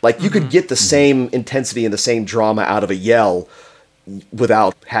 Like you could get the same intensity and the same drama out of a yell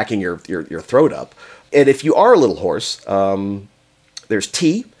without hacking your throat up. And if you are a little hoarse, there's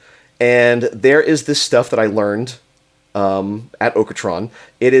tea, and there is this stuff that I learned at Okatron.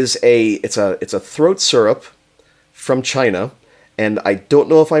 It's a throat syrup from China. And I don't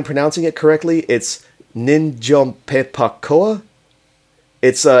know if I'm pronouncing it correctly. It's Ninjompepakoa.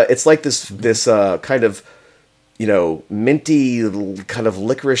 It's like this kind of, minty kind of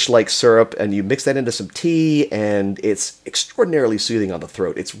licorice-like syrup, and you mix that into some tea, and it's extraordinarily soothing on the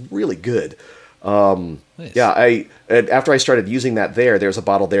throat. It's really good. Nice. Yeah, after I started using that there's a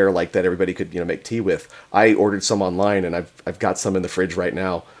bottle there like that everybody could make tea with. I ordered some online, and I've got some in the fridge right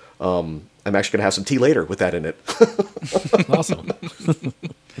now. I'm actually going to have some tea later with that in it. Awesome.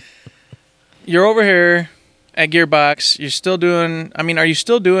 You're over here at Gearbox. You're still doing... I mean, are you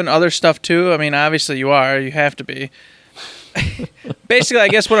still doing other stuff too? I mean, obviously you are. You have to be. Basically, I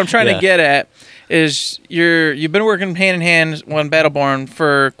guess what I'm trying to get at is you've been working hand in hand on Battleborn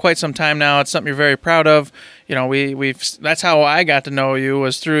for quite some time now. It's something you're very proud of. That's how I got to know you,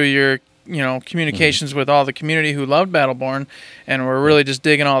 was through your communications with all the community who loved Battleborn, and we're really just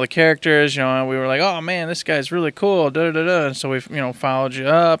digging all the characters, and we were like, oh man, this guy's really cool, and so we've, followed you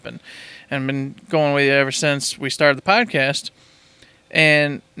up and been going with you ever since we started the podcast.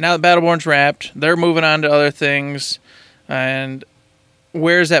 And now that Battleborn's wrapped, they're moving on to other things, and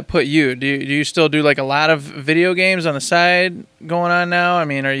where's that put you? Do you still do like a lot of video games on the side going on now? I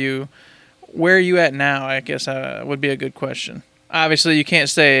mean, where are you at now, I guess would be a good question. Obviously, you can't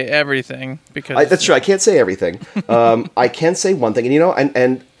say everything because that's true. I can't say everything. I can say one thing,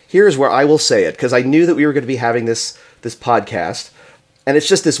 and here's where I will say it, because I knew that we were going to be having this podcast, and it's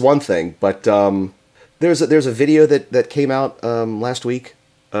just this one thing. But there's a video that came out last week.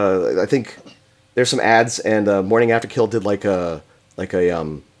 I think there's some ads, and Morning After Kill did like a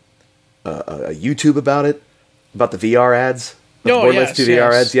YouTube about it, about the VR ads. Borderlands 2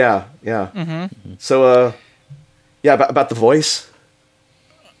 VR ads. Yeah. Mm-hmm. So. Yeah, about the voice.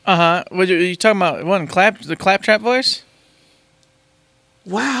 What are you talking about? The Claptrap voice?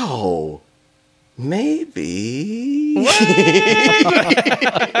 Wow. Maybe.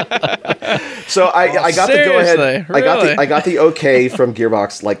 So I got the go ahead. Really? I got the okay from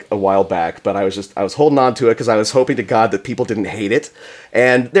Gearbox like a while back, but I was holding on to it because I was hoping to God that people didn't hate it.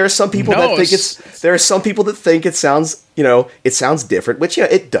 And there are some people that think it sounds it sounds different, which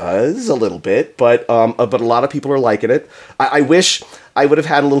it does a little bit, but a lot of people are liking it. I wish I would have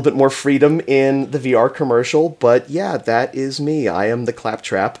had a little bit more freedom in the VR commercial, but yeah, that is me. I am the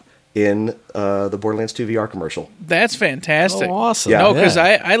Claptrap in the Borderlands 2 VR commercial. That's fantastic. Oh, awesome. Yeah. No, because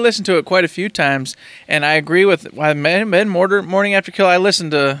I listened to it quite a few times, and I agree with Morning After Kill. I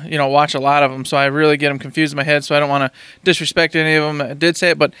listen to, watch a lot of them, so I really get them confused in my head, so I don't want to disrespect any of them. I did say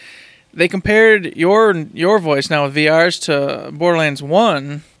it, but they compared your voice now with VR's to Borderlands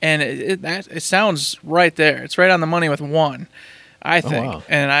 1, and it sounds right there. It's right on the money with 1, I think. Oh, wow.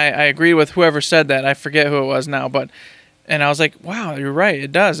 And I agree with whoever said that. I forget who it was now, but... And I was like, wow, you're right.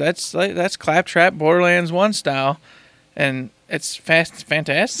 It does. That's Claptrap Borderlands 1 style. And it's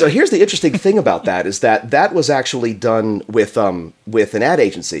fantastic. So here's the interesting thing about that is that was actually done with an ad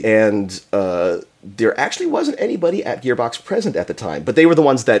agency. And there actually wasn't anybody at Gearbox present at the time. But they were the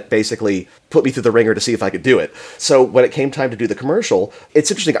ones that basically put me through the ringer to see if I could do it. So when it came time to do the commercial,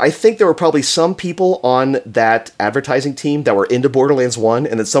 it's interesting. I think there were probably some people on that advertising team that were into Borderlands 1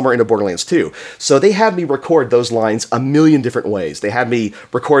 and then some were into Borderlands 2. So they had me record those lines a million different ways. They had me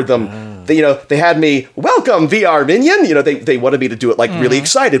record them. They had me, welcome VR minion. They wanted me to do it like really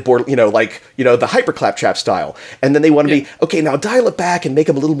excited, the hyper Claptrap style. And then they wanted me, okay, now dial it back and make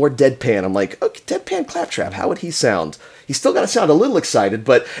him a little more deadpan. I'm like, okay, deadpan Claptrap, how would he sound? He's still got to sound a little excited,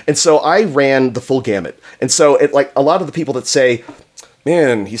 and so I ran the full gamut. And so a lot of the people that say,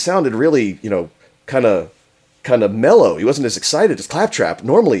 man, he sounded really, kind of mellow. He wasn't as excited as Claptrap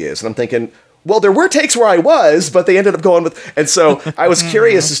normally is. And I'm thinking, well, there were takes where I was, but they ended up going with... And so I was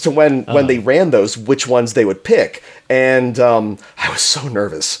curious as to when they ran those, which ones they would pick. And I was so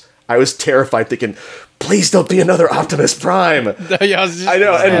nervous. I was terrified, thinking, please don't be another Optimus Prime. I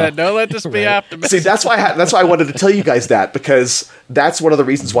know. And, don't let this be Optimus. See, that's why I wanted to tell you guys that, because that's one of the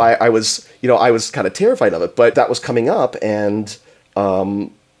reasons why I was kind of terrified of it. But that was coming up, and...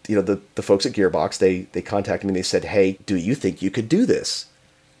 the folks at Gearbox, they contacted me and they said, hey, do you think you could do this?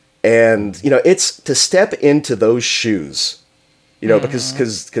 And, it's to step into those shoes,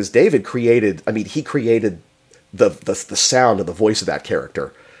 because David created the sound and the voice of that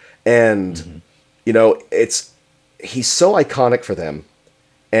character. And you know, he's so iconic for them.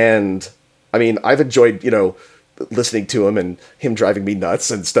 And I mean, I've enjoyed, you know, listening to him and him driving me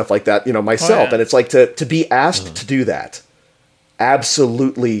nuts and stuff like that, you know, myself. And it's like to be asked to do that.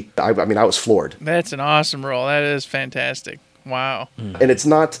 Absolutely. I mean, I was floored. That's an awesome role. That is fantastic. Wow. And it's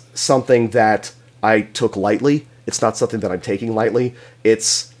not something that I took lightly. It's not something that I'm taking lightly.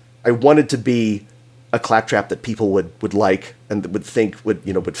 I wanted to be a claptrap that people would like and would think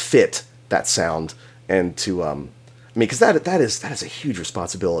would fit that sound, and to I mean, because that is a huge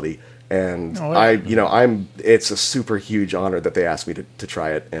responsibility, and it's a super huge honor that they asked me to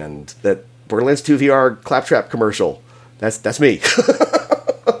try it, and that Borderlands 2 VR claptrap commercial, that's me.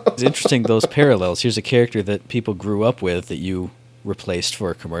 It's interesting, those parallels. Here's a character that people grew up with that you replaced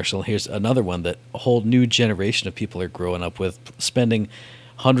for a commercial. Here's another one that a whole new generation of people are growing up with, spending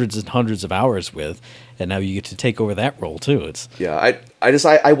hundreds and hundreds of hours with, and now you get to take over that role too. It's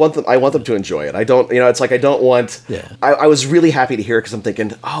I want them to enjoy it. I don't, you know, it's like I don't want. Yeah. I was really happy to hear it because I'm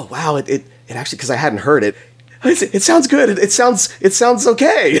thinking, oh wow, it actually, because I hadn't heard it. It sounds good. It sounds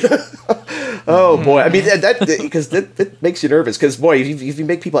okay. Oh boy, I mean that makes you nervous because boy, if you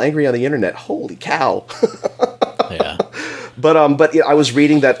make people angry on the internet, holy cow. yeah. But I was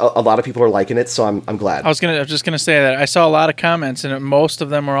reading that a lot of people are liking it, so I'm glad. I was just gonna say that I saw a lot of comments, and most of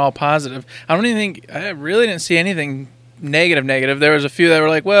them were all positive. I really didn't see anything negative. There was a few that were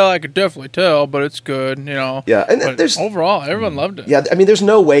like, well, I could definitely tell, but it's good, you know. Yeah, and but there's overall, everyone loved it. Yeah, I mean, there's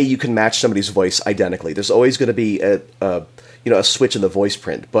no way you can match somebody's voice identically. There's always going to be a switch in the voice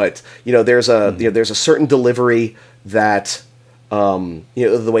print, but you know, there's a certain delivery that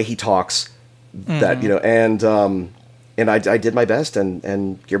the way he talks, that and I did my best, and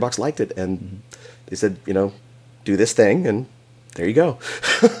Gearbox liked it, and they said, you know, do this thing, and there you go.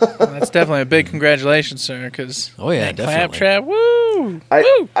 Well, that's definitely a big congratulations, sir. Because definitely. Claptrap, woo!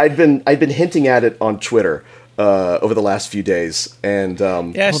 I'd been hinting at it on Twitter over the last few days, and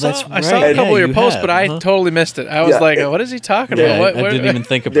I saw a couple of your posts, but I totally missed it. I was what is he talking about? I didn't even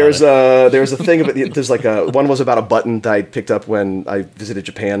think about it. There's a thing about there's like one was about a button that I picked up when I visited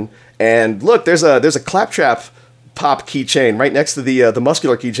Japan, and look, there's a Claptrap pop keychain right next to the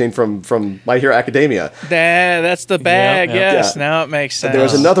muscular keychain from My Hero Academia. That's the bag. Yes, now it makes sense. And there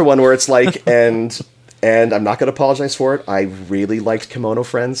was another one where it's like, and I'm not going to apologize for it. I really liked Kimono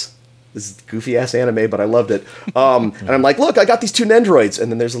Friends. This is goofy ass anime, but I loved it. And I'm like, look, I got these two Nendroids, and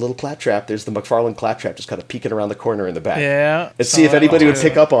then there's a little Claptrap. There's the McFarlane Claptrap just kind of peeking around the corner in the back. Yeah. And see if anybody would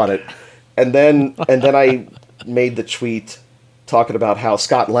pick up on it. And then I made the tweet talking about how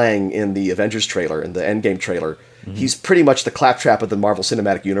Scott Lang in the Avengers trailer, in the Endgame trailer, he's pretty much the Claptrap of the Marvel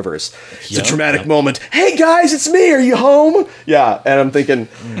Cinematic Universe. It's a dramatic moment. Hey guys, it's me. Are you home? Yeah, and I'm thinking,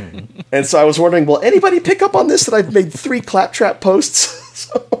 and so I was wondering, will anybody pick up on this? That I've made 3 Claptrap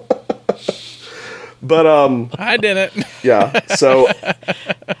posts. But I didn't. Yeah. So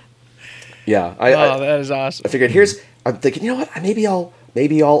yeah, that is awesome. I figured I'm thinking, you know what?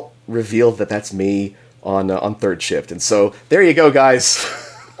 Maybe I'll reveal that that's me on Third Shift, and so there you go, guys.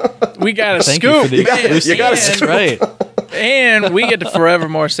 We got a Thank scoop. You got a scoop. Right. And we get to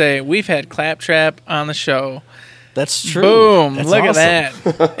forevermore say we've had Claptrap on the show. That's true. Boom! That's Look awesome.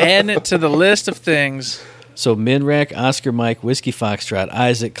 at that. Adding it to the list of things. So Minrack, Oscar Mike, Whiskey Foxtrot,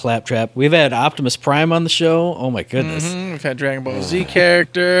 Isaac, Claptrap. We've had Optimus Prime on the show. Oh my goodness. We've had Dragon Ball Z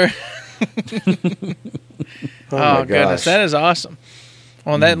character. Oh goodness, that is awesome.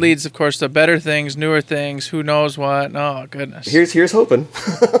 Well, and that leads, of course, to better things, newer things, who knows what. Oh, goodness. Here's hoping.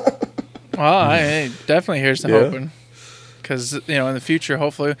 Well, I definitely here's the hoping. Because, in the future,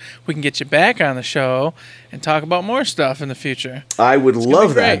 hopefully, we can get you back on the show and talk about more stuff in the future. I would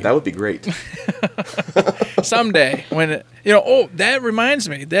love that. That would be great. Someday. That reminds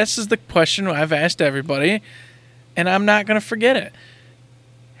me. This is the question I've asked everybody, and I'm not going to forget it.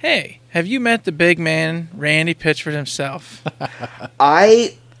 Hey, have you met the big man, Randy Pitchford himself?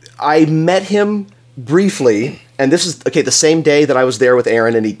 I met him briefly, and this is the same day that I was there with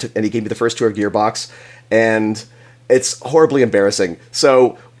Aaron, and he gave me the first tour of Gearbox, and it's horribly embarrassing.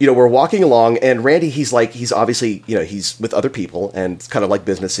 So we're walking along, and Randy, he's obviously he's with other people, and it's kind of like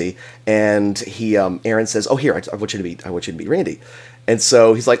businessy, and Aaron says, "Oh, here, I want you to meet Randy," and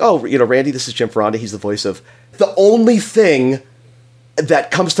so he's like, "Oh, Randy, this is Jim Ferranda. He's the voice of the only thing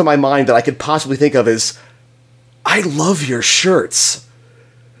that comes to my mind that I could possibly think of is, I love your shirts."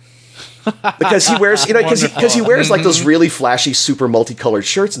 Because he wears, because he wears like those really flashy, super multicolored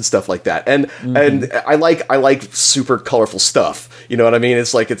shirts and stuff like that, and I like super colorful stuff. You know what I mean?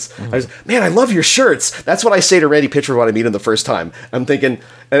 It's like man, I love your shirts. That's what I say to Randy Pitchford when I meet him the first time. I'm thinking,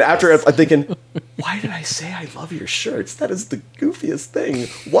 and after I'm thinking, why did I say I love your shirts? That is the goofiest thing.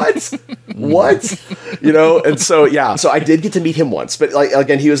 What? What? You know? And so, yeah. So I did get to meet him once. But, like,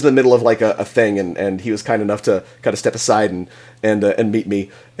 again, he was in the middle of, like, a thing. And he was kind enough to kind of step aside and meet me.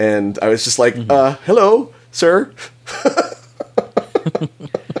 And I was just like, hello, sir.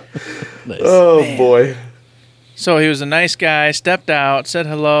 Nice. Oh, Man. boy. So he was a nice guy, stepped out, said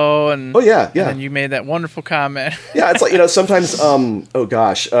hello, and Oh, yeah, yeah. and then you made that wonderful comment. Yeah, it's like, you know, sometimes, oh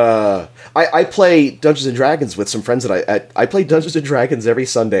gosh, I play Dungeons and Dragons with some friends that I play Dungeons and Dragons every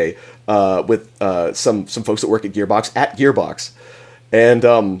Sunday with some folks that work at Gearbox. And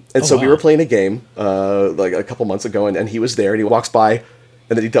so we wow. were playing a game like a couple months ago, and he was there, and he walks by,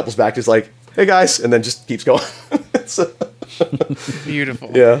 and then he doubles back, he's like, hey guys, and then just keeps going. So,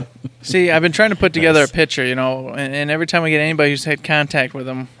 Beautiful. yeah. See, I've been trying to put together a picture, you know, and every time we get anybody who's had contact with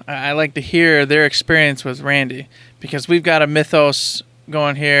them, I like to hear their experience with Randy, because we've got a mythos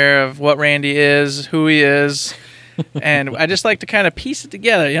going here of what Randy is, who he is, and I just like to kind of piece it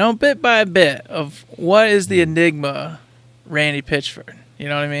together, you know, bit by bit of what is the enigma Randy Pitchford. You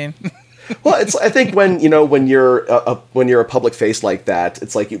know what I mean? Well, I think when you're a public face like that,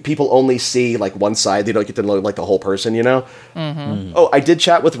 it's like people only see like one side. They don't get to know like the whole person, you know. Mm-hmm. Oh, I did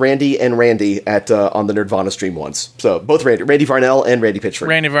chat with Randy at on the Nerdvana stream once. So both Randy Varnell and Randy Pitchford.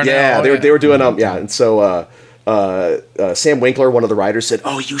 Randy Varnell, yeah, oh, they were doing yeah, and so Sam Winkler, one of the writers, said,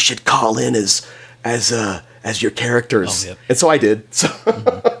 "Oh, you should call in as your characters," Oh, yep. and so I did. So.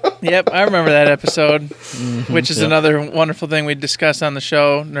 Yep, I remember that episode, which is another wonderful thing we discussed on the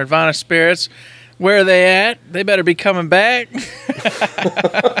show. Nirvana Spirits, where are they at? They better be coming back.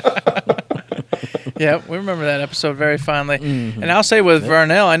 Yep, we remember that episode very fondly. Mm-hmm. And I'll say with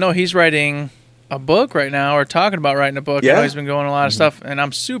Varnell, I know he's writing a book right now, or talking about writing a book. Yeah. I know he's been going a lot of stuff, and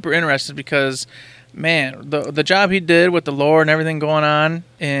I'm super interested because, man, the job he did with the lore and everything going on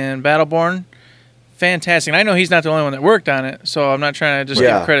in Battleborn, fantastic. And I know he's not the only one that worked on it, so I'm not trying to just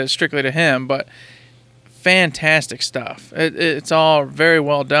give credit strictly to him, but fantastic stuff. It's all very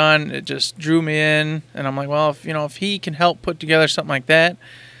well done. It just drew me in, and I'm like, well, if he can help put together something like that,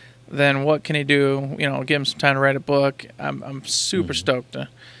 then what can he do? You know, give him some time to write a book. I'm super stoked to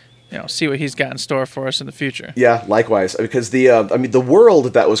see what he's got in store for us in the future. Yeah, likewise. Because the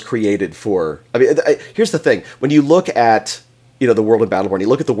world that was created for. Here's the thing: when you look at the world in Battleborn, you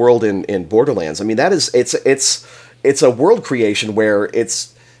look at the world in Borderlands. I mean, it's a world creation where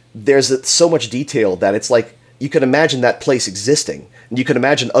there's so much detail that it's like you can imagine that place existing, and you can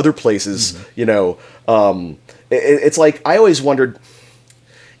imagine other places. Mm-hmm. It's like I always wondered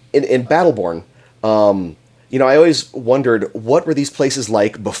in Battleborn. I always wondered what were these places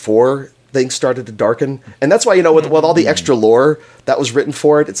like before things started to darken, and that's why with all the extra lore that was written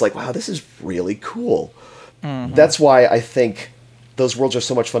for it, it's like, wow, this is really cool. Mm-hmm. That's why I think those worlds are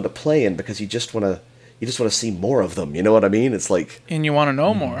so much fun to play in, because you just want to see more of them. You know what I mean? It's like, and you want to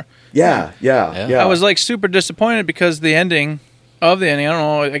know more. Yeah. I was like super disappointed because the ending, I don't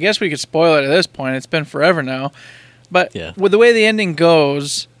know. I guess we could spoil it at this point. It's been forever now, but with the way the ending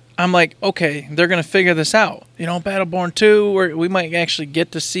goes, I'm like, okay, they're gonna figure this out. Battleborn 2, where we might actually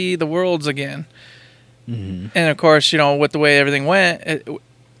get to see the worlds again. Mm-hmm. And of course, with the way everything went,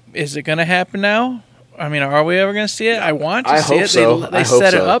 is it gonna happen now? I mean, are we ever going to see it? I want to see it. So. They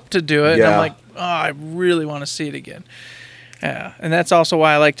set it up to do it, and I'm like, oh, I really want to see it again. Yeah, and that's also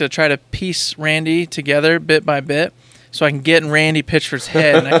why I like to try to piece Randy together bit by bit, so I can get in Randy Pitchford's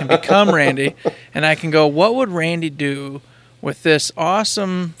head, and I can become Randy, and I can go, what would Randy do with this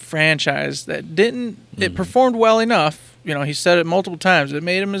awesome franchise that it performed well enough? He said it multiple times. It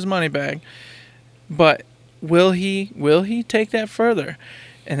made him his money back. But will he take that further?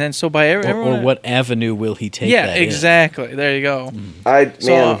 And then so by everyone, or what avenue will he take? Yeah, that exactly. There you go. I'm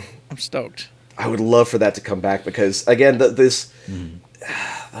stoked. I would love for that to come back, because again, those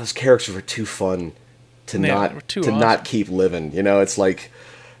characters were too fun to not keep living. It's like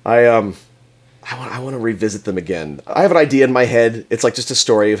I want to revisit them again. I have an idea in my head. It's like just a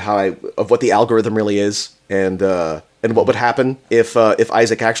story of what the algorithm really is, and what would happen if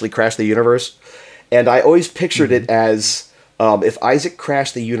Isaac actually crashed the universe. And I always pictured it as, if Isaac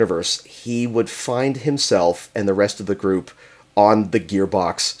crashed the universe, he would find himself and the rest of the group on the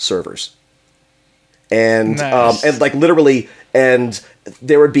Gearbox servers. And nice. And like literally, and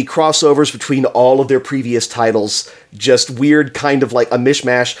there would be crossovers between all of their previous titles, just weird kind of like a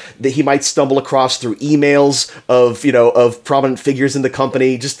mishmash that he might stumble across through emails of prominent figures in the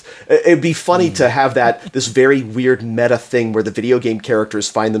company. Just it'd be funny to have this very weird meta thing where the video game characters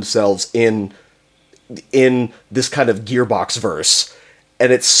find themselves in this kind of Gearbox verse,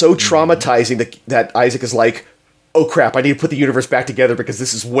 and it's so traumatizing that Isaac is like, oh crap, I need to put the universe back together because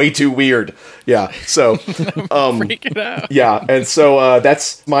this is way too weird. Yeah, so Freak it out. yeah, and so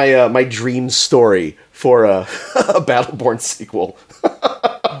that's my my dream story for a Battleborn sequel.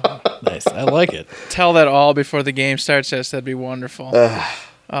 Nice. I like it. Tell that all before the game starts. Yes, that'd be wonderful.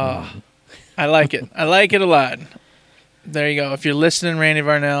 I like it. I like it a lot. There you go. If you're listening, Randy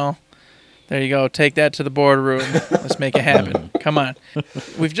Varnell, there you go. Take that to the boardroom. Let's make it happen. Come on.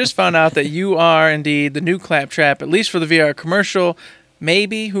 We've just found out that you are indeed the new Claptrap, at least for the VR commercial.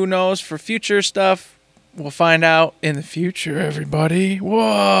 Maybe, who knows, for future stuff. We'll find out in the future, everybody.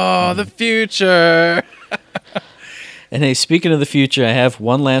 Whoa, the future. And hey, speaking of the future, I have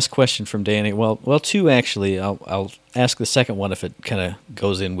one last question from Danny. Well, two actually. I'll ask the second one if it kind of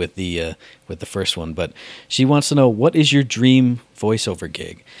goes in with the first one. But she wants to know, what is your dream voiceover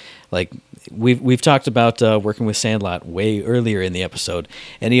gig? Like we've talked about working with Sandlot way earlier in the episode.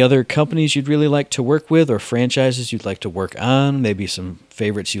 Any other companies you'd really like to work with, or franchises you'd like to work on? Maybe some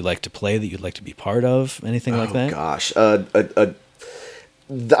favorites you like to play that you'd like to be part of? Anything like that? Gosh,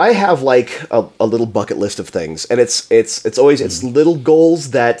 I have like a little bucket list of things, and it's always it's little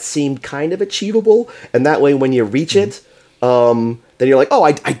goals that seem kind of achievable, and that way when you reach it, then you're like, oh,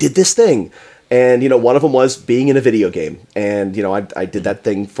 I did this thing. And, one of them was being in a video game. And, I did that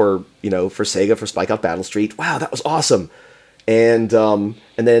thing for Sega, for Spike Out Battle Street. Wow, that was awesome. And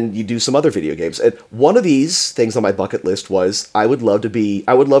then you do some other video games. And one of these things on my bucket list was I would love to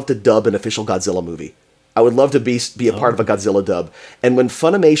dub an official Godzilla movie. I would love to be a part of a Godzilla dub. And when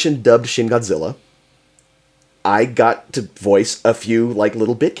Funimation dubbed Shin Godzilla, I got to voice a few like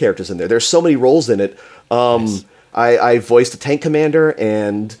little bit characters in there. There's so many roles in it. Nice. I voiced a tank commander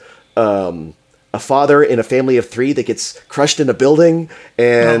and a father in a family of 3 that gets crushed in a building,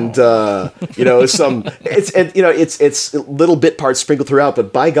 and it's little bit parts sprinkled throughout.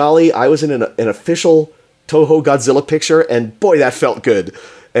 But by golly, I was in an official Toho Godzilla picture, and boy, that felt good.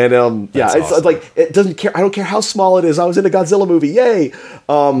 And it's awesome. Like, it doesn't care. I don't care how small it is. I was in a Godzilla movie. Yay!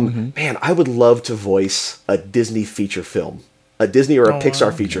 Man, I would love to voice a Disney feature film, a Disney or a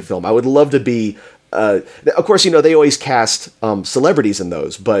Pixar feature film. I would love to be. Of course, they always cast celebrities in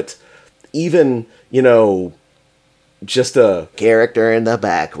those, but even, just a character in the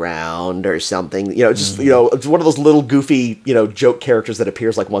background or something, just, it's one of those little goofy, joke characters that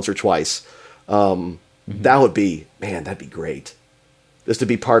appears like once or twice. That would be, man, that'd be great. Just to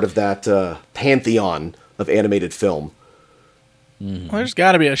be part of that pantheon of animated film. Well, there's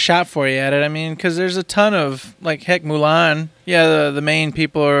got to be a shop for you at it. I mean, because there's a ton of, like, heck, Mulan. Yeah, the main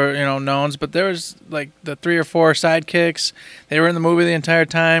people are, knowns, but there was, like, the 3 or 4 sidekicks. They were in the movie the entire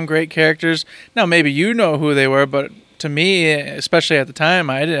time. Great characters. Now, maybe you know who they were, but to me, especially at the time,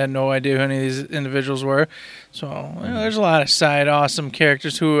 I had no idea who any of these individuals were. So, there's a lot of side awesome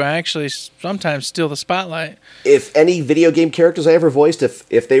characters who actually sometimes steal the spotlight. If any video game characters I ever voiced,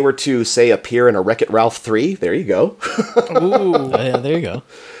 if they were to, say, appear in a Wreck-It Ralph 3, there you go. Ooh. Yeah, there you go.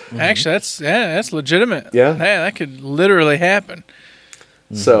 Actually, that's legitimate. Yeah. That could literally happen.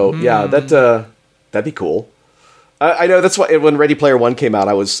 So, yeah, that'd be cool. I know that's why when Ready Player One came out,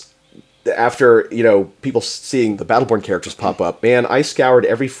 I was, after, people seeing the Battleborn characters pop up, man, I scoured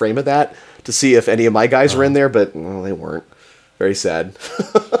every frame of that to see if any of my guys were in there, but they weren't. Very sad.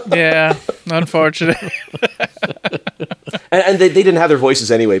 Yeah, unfortunate. and they didn't have their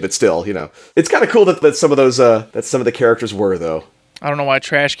voices anyway, but still, it's kind of cool that some of those that some of the characters were, though. I don't know why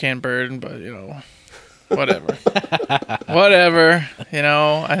Trash Can Bird, but whatever. Whatever.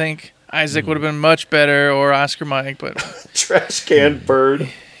 I think Isaac would have been much better, or Oscar Mike, but Trash Can Bird.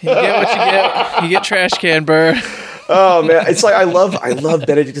 You get what you get. You get Trash Can Bird. Oh man, it's like I love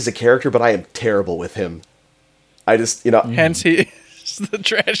Benedict as a character, but I am terrible with him. I just, Hence he's the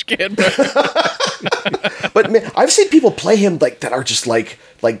Trash Can Bird. But man, I've seen people play him that are just like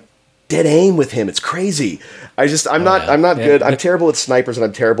dead aim with him. It's crazy. I'm not good. I'm terrible with snipers, and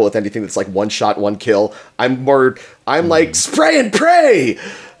I'm terrible with anything that's like one shot, one kill. I'm like spray and pray.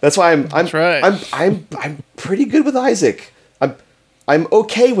 That's why I'm pretty good with Isaac. I'm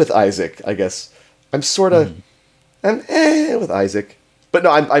okay with Isaac, I guess. I'm sort of I'm with Isaac. But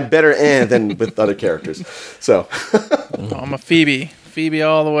no, I'm better than with other characters. So I'm a Phoebe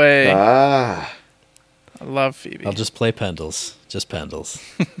all the way. I love Phoebe. I'll just play Pendles. Just Pendles.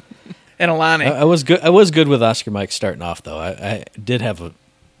 And Alani. I was good with Oscar Mike starting off, though. I did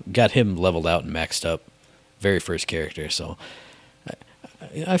got him leveled out and maxed up very first character, so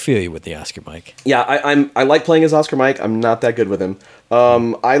I feel you with the Oscar Mike. Yeah, I like playing as Oscar Mike. I'm not that good with him.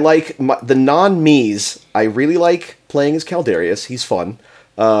 I like the non-me's. I really like playing as Caldarius. He's fun.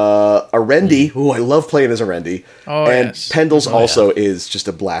 Arendi. Ooh, I love playing as Arendi. Oh, and yes. Pendles also is just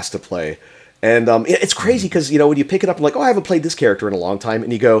a blast to play. And it's crazy because, when you pick it up, I'm like, oh, I haven't played this character in a long time.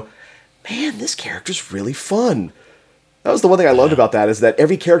 And you go, man, this character's really fun. That was the one thing I loved about that, is that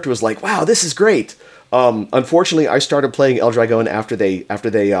every character was like, wow, this is great. Unfortunately, I started playing Eldragon after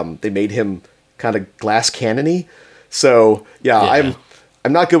they made him kind of glass cannon-y. So, yeah.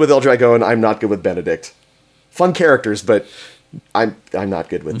 I'm not good with Eldragon. I'm not good with Benedict. Fun characters, but I'm not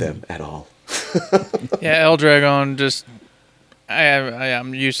good with them at all. Yeah, Eldragon just I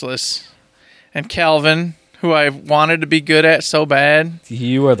am useless. And Calvin, who I wanted to be good at so bad.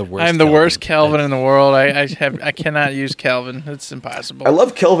 You are the worst. I'm the worst Calvin in the world. I cannot use Calvin. It's impossible. I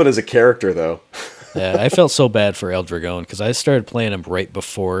love Kelvin as a character, though. Yeah, I felt so bad for Eldragon because I started playing him right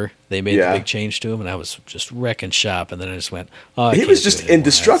before they made the big change to him, and I was just wrecking shop. And then I just went, "Oh, he was just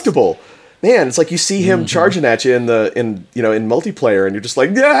indestructible." Man, it's like you see him charging at you in multiplayer, and you're just like,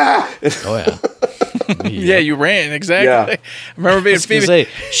 yeah. Oh yeah. Yeah, you ran exactly. Yeah. I remember being Phoebe. Say,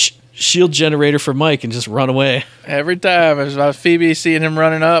 shield generator for Mike and just run away. Every time I was Phoebe seeing him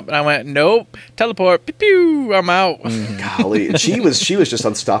running up, and I went, nope, teleport, pew, pew, I'm out. Golly, and she was just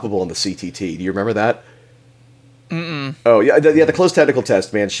unstoppable in the CTT. Do you remember that? Mm-mm. Oh yeah, the closed tentacle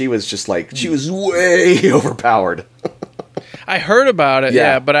test, man. She was just like, she was way overpowered. I heard about it,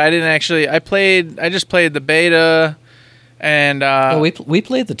 yeah, but I didn't actually. I just played the beta, and we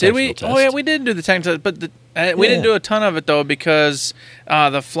played the technical test. Oh yeah, we did do the technical test, but we didn't do a ton of it though because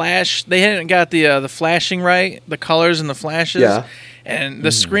the flash, they hadn't got the flashing right, the colors and the flashes. Yeah. And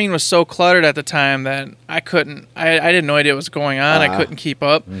the screen was so cluttered at the time that I couldn't. I didn't know idea what was going on. I couldn't keep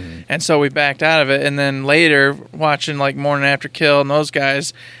up, and so we backed out of it. And then later, watching like Morning After Kill and those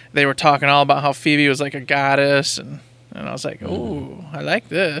guys, they were talking all about how Phoebe was like a goddess, and I was like, ooh, I like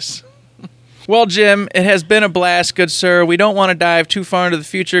this. Well, Jim, it has been a blast, good sir. We don't want to dive too far into the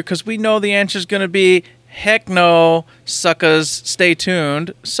future because we know the answer is going to be heck no, suckers, stay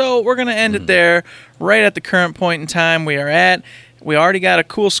tuned. So we're going to end it there, right at the current point in time we are at. We already got a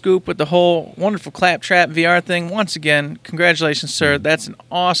cool scoop with the whole wonderful Claptrap VR thing. Once again, congratulations, sir. That's an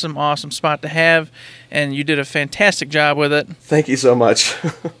awesome, awesome spot to have, and you did a fantastic job with it. Thank you so much.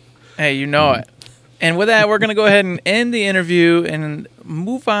 Hey, you know it. And with that, we're going to go ahead and end the interview and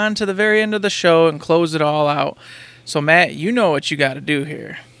move on to the very end of the show and close it all out. So, Matt, you know what you got to do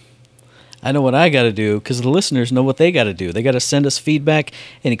here. I know what I got to do because the listeners know what they got to do. They got to send us feedback,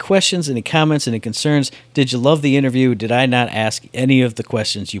 any questions, any comments, any concerns. Did you love the interview? Did I not ask any of the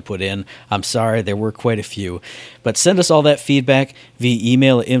questions you put in? I'm sorry, there were quite a few. But send us all that feedback via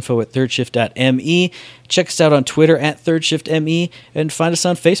email at info@thirdshift.me. Check us out on Twitter at ThirdShiftME and find us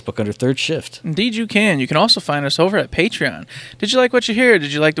on Facebook under Third Shift. Indeed you can. You can also find us over at Patreon. Did you like what you hear?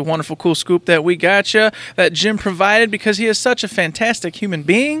 Did you like the wonderful, cool scoop that we got you, that Jim provided because he is such a fantastic human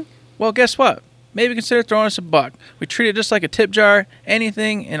being? Well, guess what? Maybe consider throwing us a buck. We treat it just like a tip jar.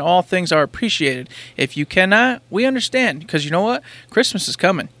 Anything and all things are appreciated. If you cannot, we understand. Because you know what? Christmas is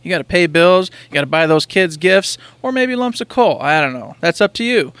coming. You got to pay bills. You got to buy those kids gifts. Or maybe lumps of coal. I don't know. That's up to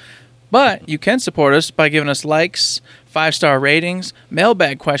you. But you can support us by giving us likes, 5-star ratings,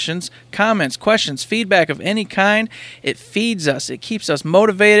 mailbag questions, comments, questions, feedback of any kind. It feeds us. It keeps us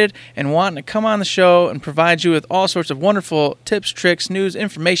motivated and wanting to come on the show and provide you with all sorts of wonderful tips, tricks, news,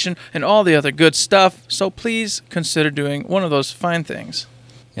 information, and all the other good stuff. So please consider doing one of those fine things.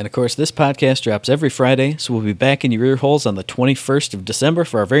 And of course, this podcast drops every Friday, so we'll be back in your ear holes on the 21st of December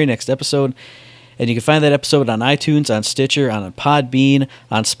for our very next episode. And you can find that episode on iTunes, on Stitcher, on Podbean,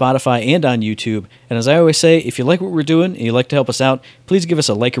 on Spotify, and on YouTube. And as I always say, if you like what we're doing and you'd like to help us out, please give us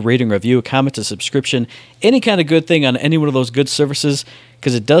a like, a rating, review, a comment, a subscription, any kind of good thing on any one of those good services,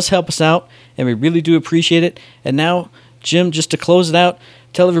 because it does help us out, and we really do appreciate it. And now, Jim, just to close it out,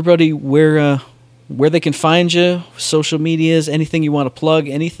 tell everybody where they can find you, social medias, anything you want to plug,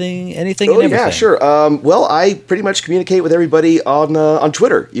 anything and everything. Yeah, sure. Well, I pretty much communicate with everybody on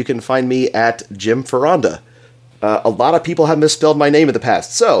Twitter. You can find me at Jim Foronda. A lot of people have misspelled my name in the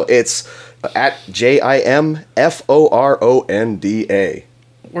past, so it's at JIMFORONDA.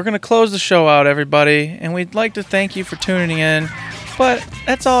 We're going to close the show out, everybody, and we'd like to thank you for tuning in, but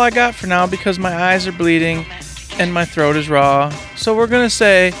that's all I got for now because my eyes are bleeding and my throat is raw. So we're going to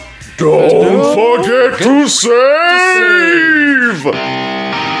say... Don't forget to save!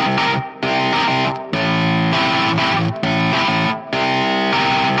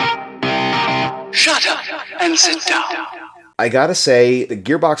 Shut up and sit down. I gotta say, the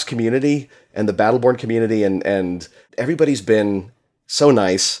Gearbox community and the Battleborn community and everybody's been so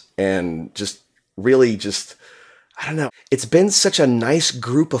nice and just really just, I don't know. It's been such a nice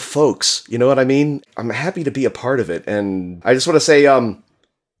group of folks. You know what I mean? I'm happy to be a part of it. And I just want to say,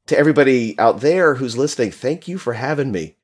 to everybody out there who's listening, thank you for having me.